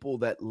people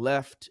that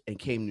left and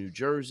came to New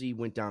Jersey,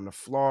 went down to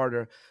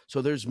Florida.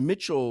 So there's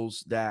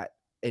Mitchells that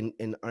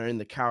are in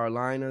the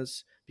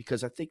Carolinas,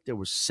 because I think there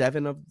were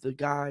 7 of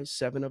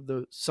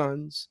the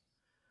sons.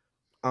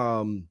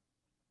 And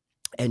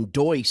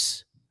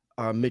Doyce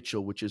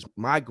Mitchell, which is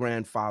my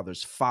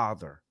grandfather's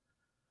father,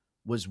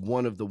 was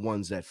one of the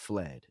ones that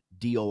fled.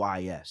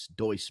 Dois,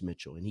 Doyce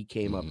Mitchell, and he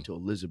came up to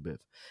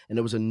Elizabeth. And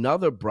there was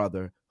another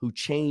brother who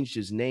changed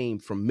his name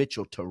from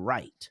Mitchell to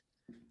Wright,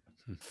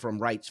 from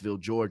Wrightsville,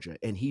 Georgia,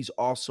 and he's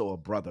also a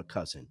brother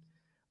cousin.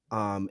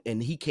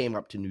 And he came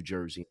up to New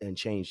Jersey and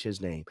changed his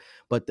name.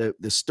 But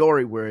the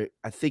story where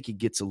I think it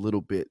gets a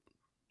little bit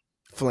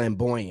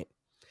flamboyant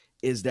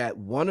is that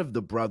one of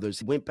the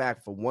brothers went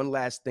back for one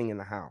last thing in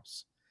the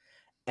house,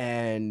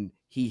 and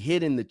he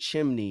hid in the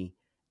chimney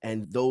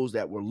and those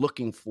that were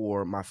looking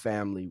for my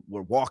family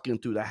were walking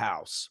through the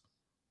house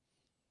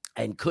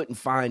and couldn't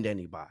find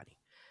anybody.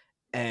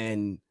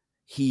 And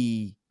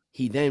he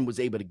then was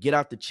able to get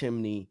out the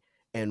chimney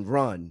and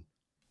run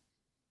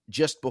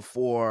just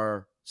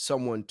before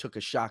someone took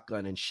a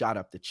shotgun and shot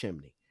up the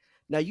chimney.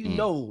 Now,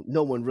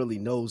 no one really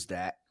knows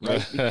that,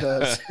 right?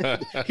 Because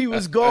he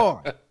was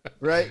gone,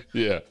 right?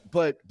 Yeah.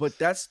 But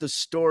that's the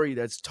story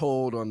that's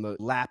told on the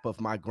lap of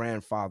my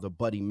grandfather,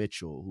 Buddy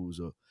Mitchell, who's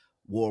a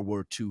World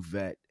War II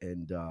vet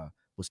and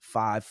was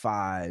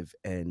 5'5"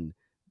 and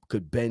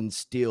could bend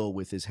steel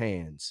with his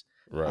hands.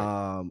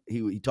 Right.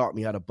 He taught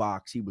me how to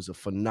box. He was a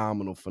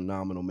phenomenal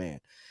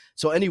man.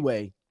 So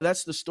anyway,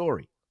 that's the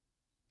story.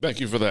 Thank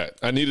you for that.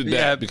 I needed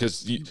that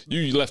because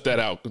you left that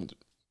out.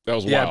 That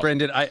was wild. Yeah,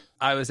 Brendan,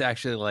 I was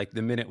actually like,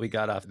 the minute we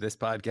got off this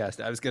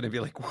podcast, I was going to be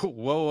like,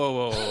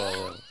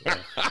 whoa.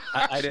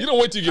 You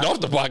don't wait till you get off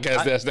the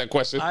podcast to ask that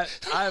question.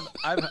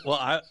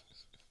 I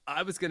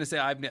was going to say,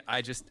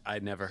 I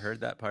never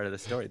heard that part of the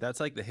story. That's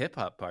like the hip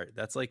hop part.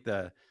 That's like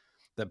the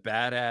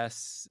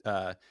badass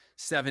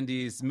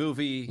 70s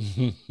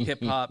movie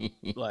hip hop.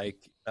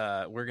 Like,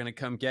 we're going to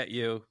come get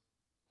you.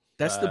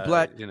 That's the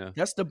black,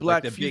 that's the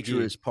black like the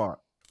futurist part.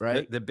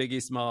 Right, the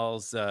Biggie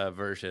Smalls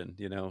version,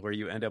 where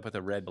you end up with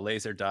a red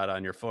laser dot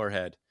on your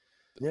forehead.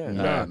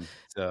 Yeah,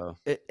 so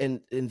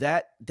and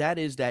that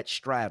is that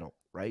straddle,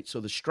 right? So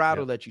the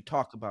straddle that you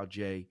talk about,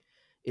 Jay,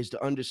 is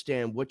to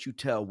understand what you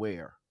tell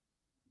where,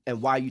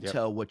 and why you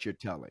tell what you're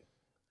telling.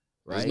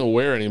 Right? There's no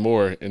where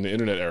anymore in the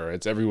internet era.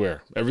 It's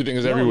everywhere. Everything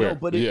is everywhere.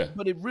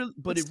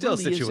 It's still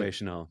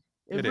situational.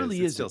 It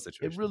really isn't.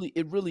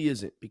 It really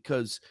isn't,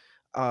 because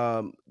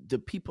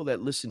the people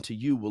that listen to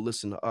you will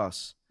listen to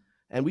us.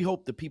 And we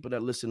hope the people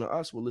that listen to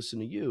us will listen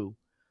to you.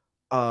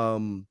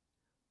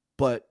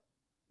 But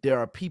there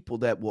are people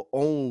that will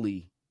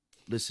only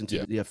listen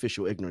to the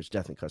official Ignorance,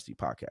 Death, and Custody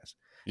podcast.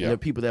 Yeah. And there are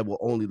people that will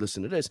only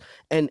listen to this.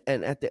 And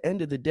at the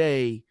end of the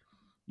day,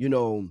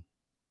 oh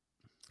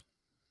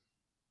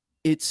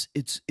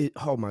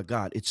my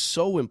God, it's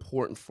so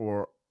important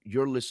for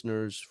your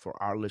listeners, for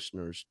our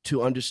listeners,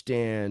 to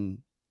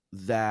understand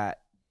that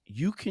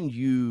you can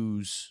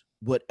use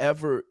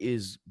whatever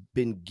is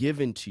been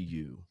given to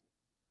you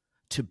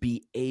to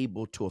be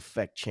able to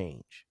affect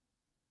change,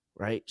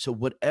 right? So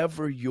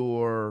whatever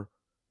your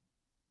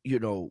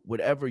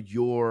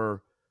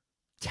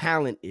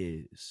talent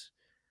is,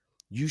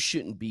 you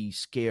shouldn't be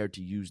scared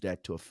to use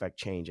that to affect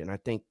change. And I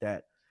think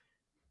that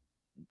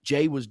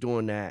Jay was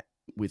doing that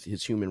with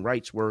his human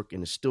rights work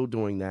and is still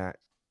doing that,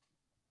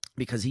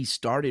 because he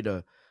started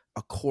a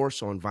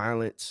course on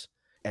violence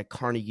at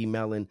Carnegie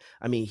Mellon.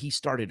 I mean, he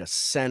started a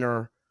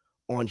center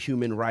on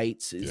human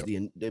rights, is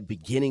the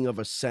beginning of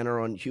a center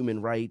on human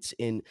rights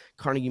in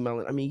Carnegie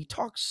Mellon. I mean, he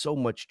talks so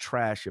much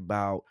trash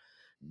about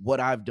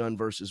what I've done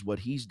versus what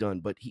he's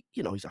done, but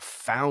he's a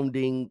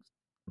founding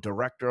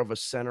director of a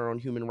center on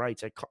human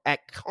rights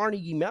at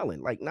Carnegie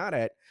Mellon, like not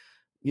at,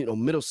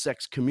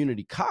 Middlesex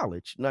Community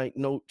College. Like,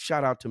 no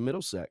shout out to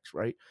Middlesex,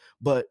 right?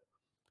 But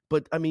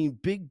I mean,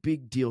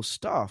 big deal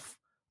stuff.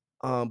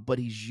 But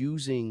he's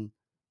using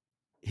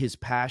his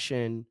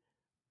passion,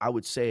 I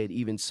would say it,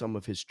 even some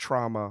of his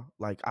trauma,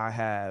 like I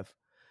have,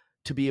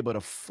 to be able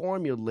to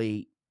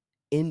formulate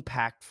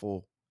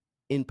impactful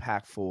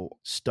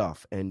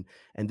stuff. And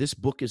this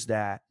book is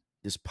that,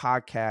 this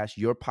podcast,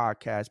 your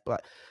podcast,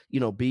 but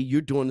B, you're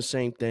doing the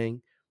same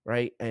thing,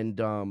 right? And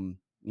I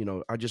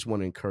just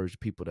want to encourage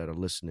people that are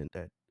listening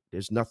that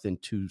there's nothing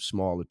too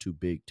small or too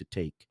big to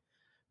take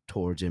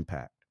towards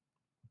impact.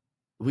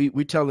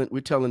 We're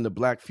telling the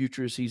black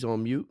futurist he's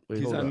on mute.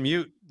 He's on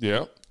mute.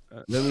 Yeah.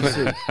 Let me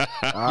see.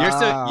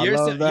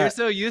 You're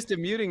so used to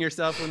muting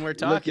yourself when we're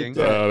talking.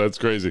 Oh, that's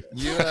crazy.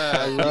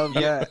 I love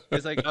that.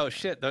 It's like, oh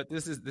shit,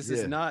 this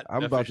is not.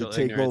 I'm about to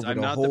take ignorance. over I'm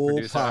the not whole the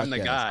producer. podcast. I'm the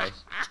guy.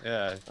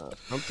 Yeah.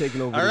 I'm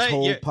taking over this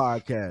whole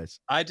podcast.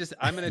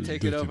 I'm going to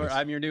take it over.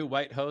 I'm your new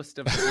white host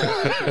of the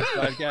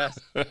podcast.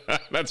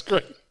 That's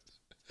great.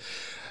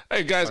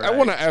 Hey guys, I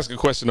want to ask a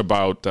question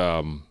about,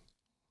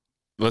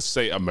 let's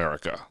say,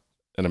 America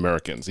and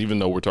Americans, even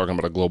though we're talking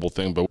about a global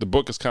thing, but the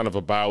book is kind of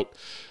about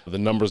the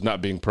numbers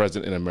not being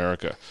present in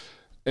America.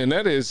 And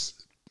that is,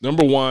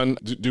 number one,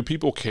 do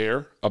people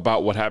care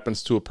about what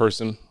happens to a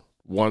person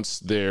once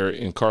they're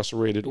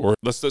incarcerated? Or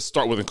let's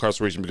start with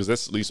incarceration, because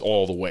that's at least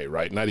all the way,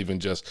 right? Not even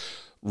just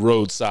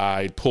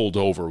roadside, pulled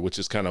over, which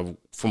is kind of,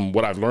 from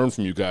what I've learned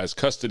from you guys,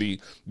 custody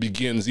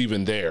begins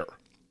even there.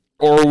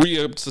 Or are we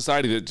a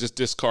society that just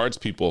discards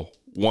people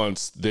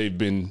once they've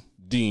been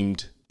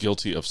deemed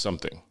guilty of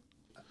something?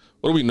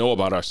 What do we know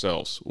about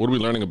ourselves? What are we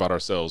learning about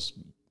ourselves?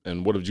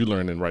 And what did you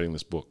learn in writing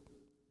this book?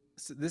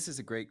 So this is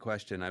a great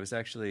question. I was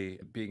actually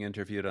being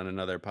interviewed on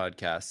another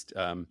podcast,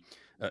 and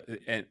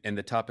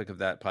the topic of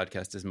that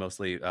podcast is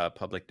mostly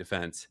public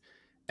defense.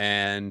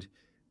 And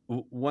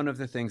one of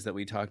the things that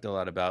we talked a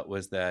lot about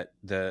was that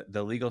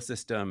the legal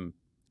system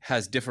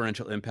has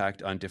differential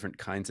impact on different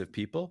kinds of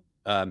people.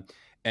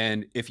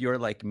 And if you're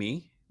like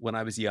me, when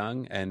I was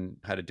young and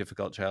had a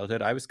difficult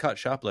childhood, I was caught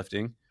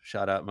shoplifting.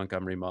 Shout out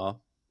Montgomery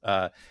Mall.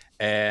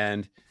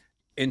 And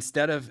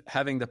instead of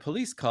having the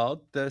police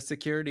called, the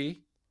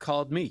security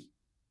called me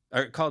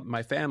or called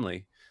my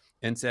family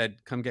and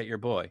said, come get your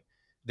boy.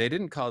 They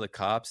didn't call the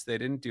cops. They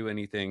didn't do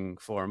anything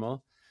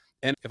formal.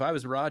 And if I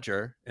was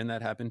Roger and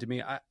that happened to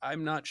me,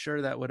 I'm not sure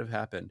that would have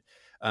happened.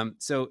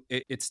 So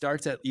it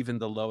starts at even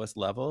the lowest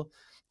level.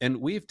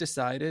 And we've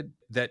decided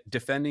that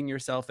defending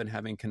yourself and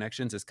having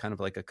connections is kind of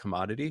like a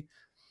commodity.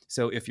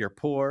 So if you're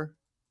poor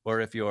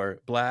or if you're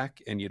Black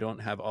and you don't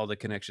have all the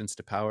connections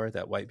to power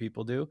that white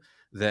people do,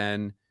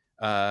 then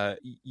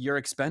you're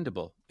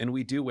expendable. And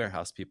we do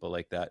warehouse people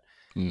like that.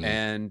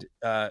 And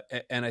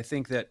I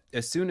think that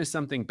as soon as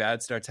something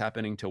bad starts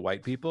happening to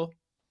white people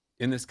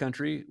in this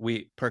country,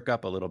 we perk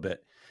up a little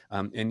bit.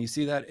 And you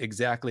see that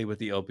exactly with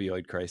the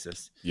opioid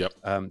crisis. Yep.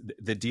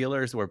 The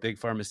dealers were big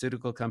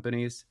pharmaceutical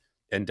companies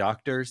and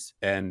doctors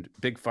and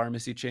big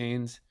pharmacy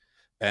chains.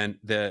 And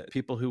the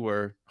people who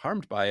were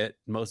harmed by it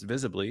most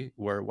visibly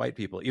were white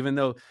people, even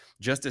though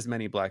just as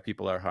many Black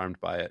people are harmed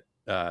by it.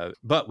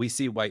 But we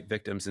see white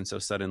victims, and so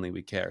suddenly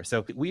we care.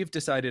 So we've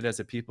decided as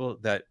a people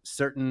that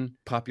certain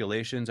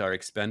populations are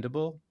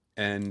expendable.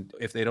 And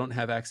if they don't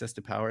have access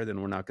to power,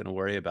 then we're not going to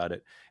worry about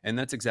it. And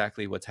that's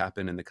exactly what's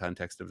happened in the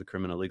context of the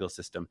criminal legal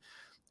system.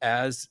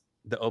 As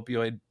the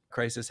opioid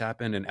crisis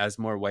happened and as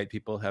more white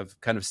people have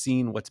kind of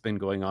seen what's been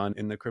going on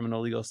in the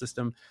criminal legal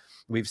system,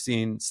 we've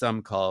seen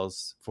some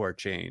calls for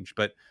change.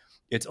 But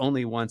it's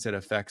only once it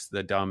affects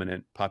the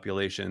dominant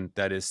population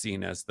that is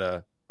seen as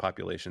the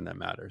population that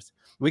matters.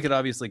 We could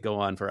obviously go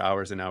on for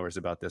hours and hours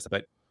about this,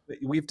 but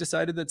we've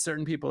decided that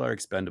certain people are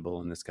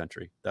expendable in this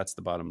country. That's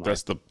the bottom line.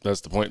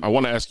 That's the point. I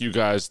want to ask you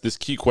guys this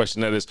key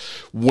question, that is,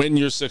 when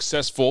you're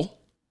successful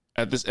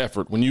at this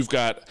effort, when you've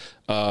got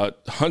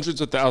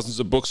hundreds of thousands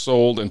of books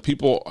sold and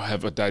people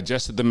have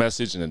digested the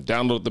message and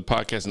downloaded the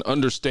podcast and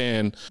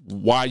understand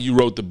why you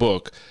wrote the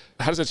book,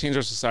 how does that change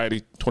our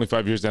society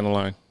 25 years down the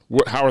line?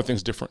 How are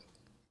things different?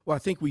 Well, I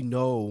think we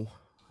know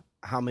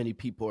how many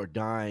people are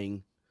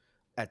dying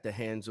at the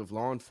hands of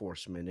law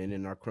enforcement and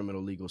in our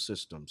criminal legal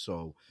system.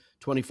 So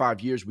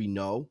 25 years, we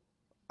know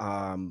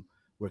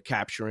we're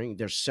capturing.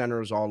 There's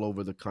centers all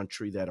over the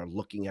country that are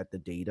looking at the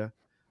data.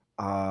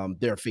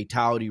 There are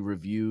fatality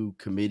review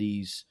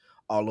committees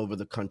all over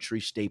the country,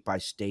 state by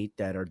state,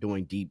 that are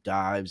doing deep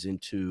dives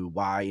into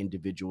why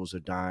individuals are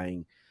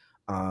dying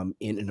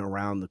in and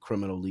around the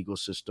criminal legal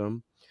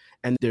system.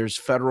 And there's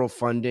federal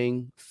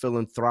funding,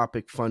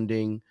 philanthropic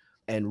funding,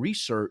 and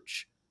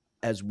research,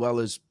 as well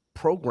as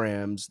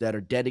programs that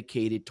are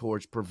dedicated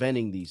towards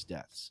preventing these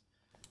deaths.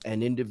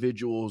 And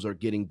individuals are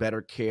getting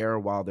better care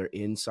while they're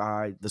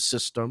inside the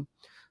system.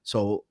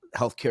 So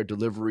healthcare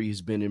delivery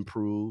has been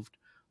improved.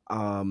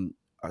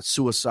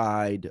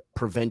 Suicide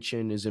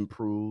prevention is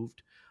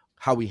improved.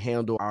 How we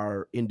handle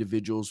our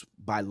individuals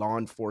by law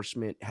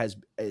enforcement has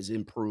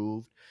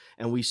improved.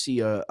 And we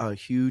see a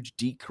huge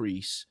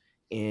decrease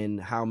in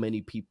how many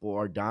people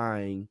are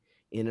dying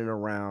in and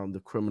around the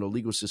criminal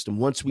legal system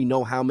once we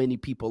know how many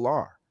people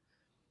are.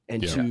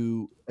 And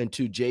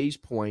to Jay's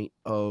point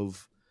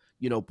of,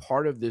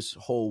 part of this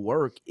whole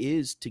work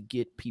is to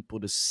get people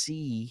to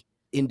see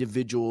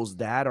individuals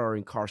that are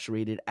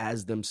incarcerated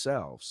as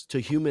themselves, to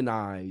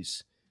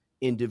humanize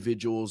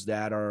individuals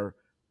that are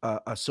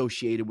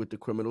associated with the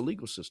criminal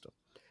legal system.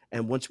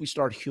 And once we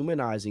start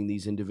humanizing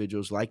these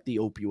individuals, like the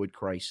opioid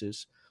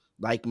crisis,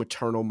 like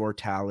maternal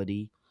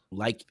mortality,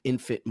 like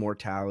infant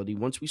mortality,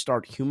 once we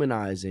start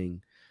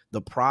humanizing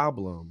the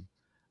problem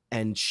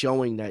and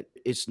showing that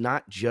it's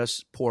not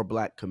just poor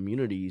Black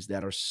communities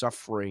that are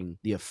suffering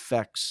the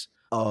effects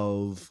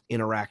of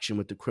interaction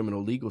with the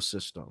criminal legal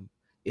system,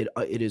 it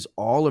is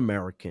all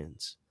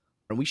Americans.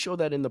 And we show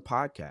that in the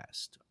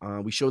podcast.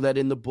 We show that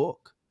in the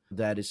book,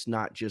 that it's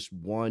not just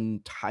one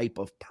type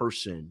of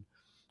person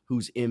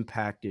who's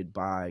impacted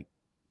by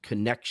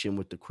connection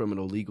with the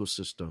criminal legal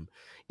system.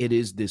 It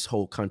is this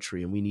whole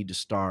country, and we need to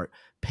start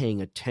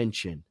paying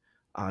attention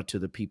to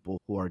the people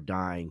who are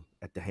dying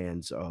at the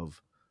hands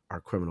of our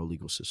criminal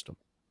legal system.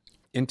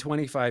 In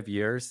 25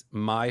 years,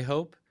 my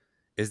hope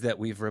is that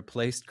we've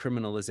replaced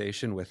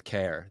criminalization with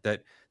care,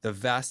 that the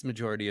vast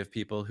majority of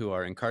people who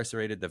are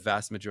incarcerated, the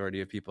vast majority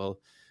of people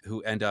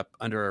who end up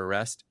under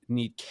arrest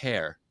need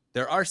care.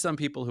 There are some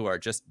people who are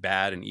just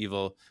bad and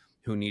evil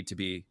who need to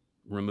be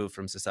removed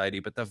from society,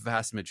 but the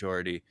vast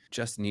majority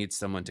just needs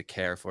someone to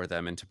care for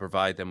them and to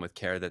provide them with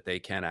care that they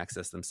can't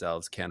access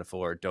themselves, can't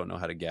afford, don't know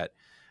how to get.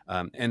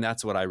 And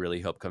that's what I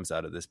really hope comes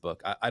out of this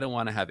book. I don't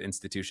want to have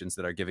institutions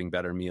that are giving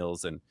better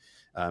meals and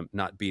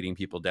not beating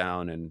people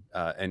down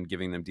and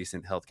giving them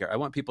decent health care. I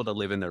want people to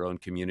live in their own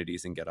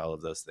communities and get all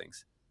of those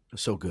things.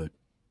 So good.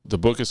 The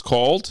book is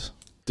called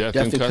Death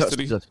in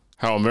Custody,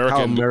 How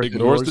America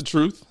Ignores the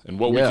Truth and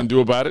What We Can Do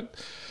About It.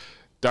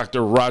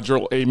 Dr. Roger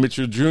A.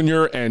 Mitchell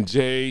Jr. and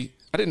Jay,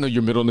 I didn't know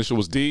your middle initial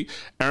was D,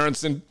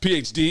 Aronson,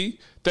 PhD.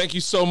 Thank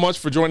you so much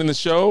for joining the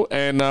show,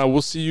 and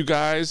we'll see you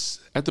guys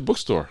at the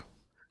bookstore.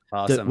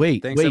 Awesome.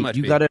 Thanks so much,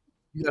 you B. gotta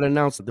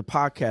announce the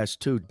podcast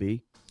too,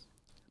 B.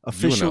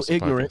 Official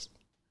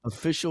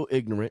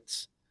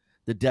Ignorance,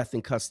 the Death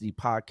in Custody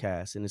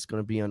podcast, and it's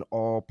going to be on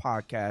all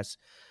podcast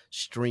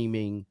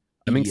streaming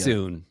Coming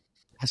soon.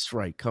 That's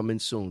right, coming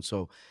soon.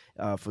 So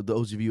for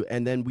those of you,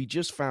 and then we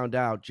just found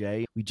out,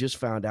 Jay,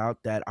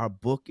 that our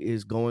book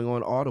is going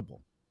on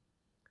Audible.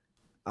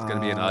 It's going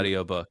to be an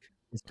audio book.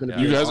 It's going to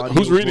You be guys, an audio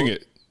who's reading book.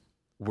 it?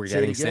 We're Say it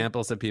getting again?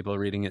 samples of people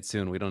reading it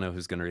soon. We don't know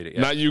who's going to read it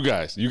yet. Not you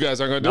guys. You guys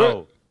aren't going to do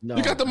it? No,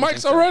 You got the I don't think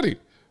mics so. already.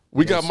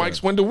 We Yes, got sir.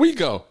 mics. When do we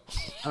go?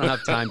 I don't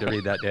have time to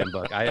read that damn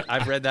book.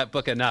 I've read that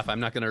book enough. I'm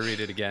not going to read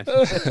it again.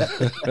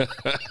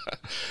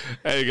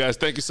 Hey, guys,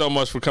 thank you so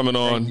much for coming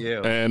on. Thank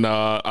you. And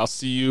I'll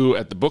see you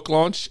at the book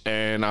launch,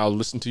 and I'll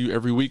listen to you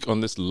every week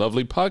on this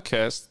lovely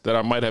podcast that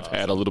I might have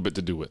had a little bit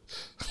to do with.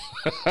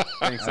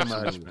 Thanks so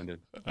much, Brendan.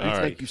 All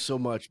right. Thank you so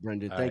much,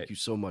 Brendan. All Thank right. you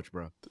so much,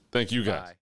 bro. Thank you, guys. Bye.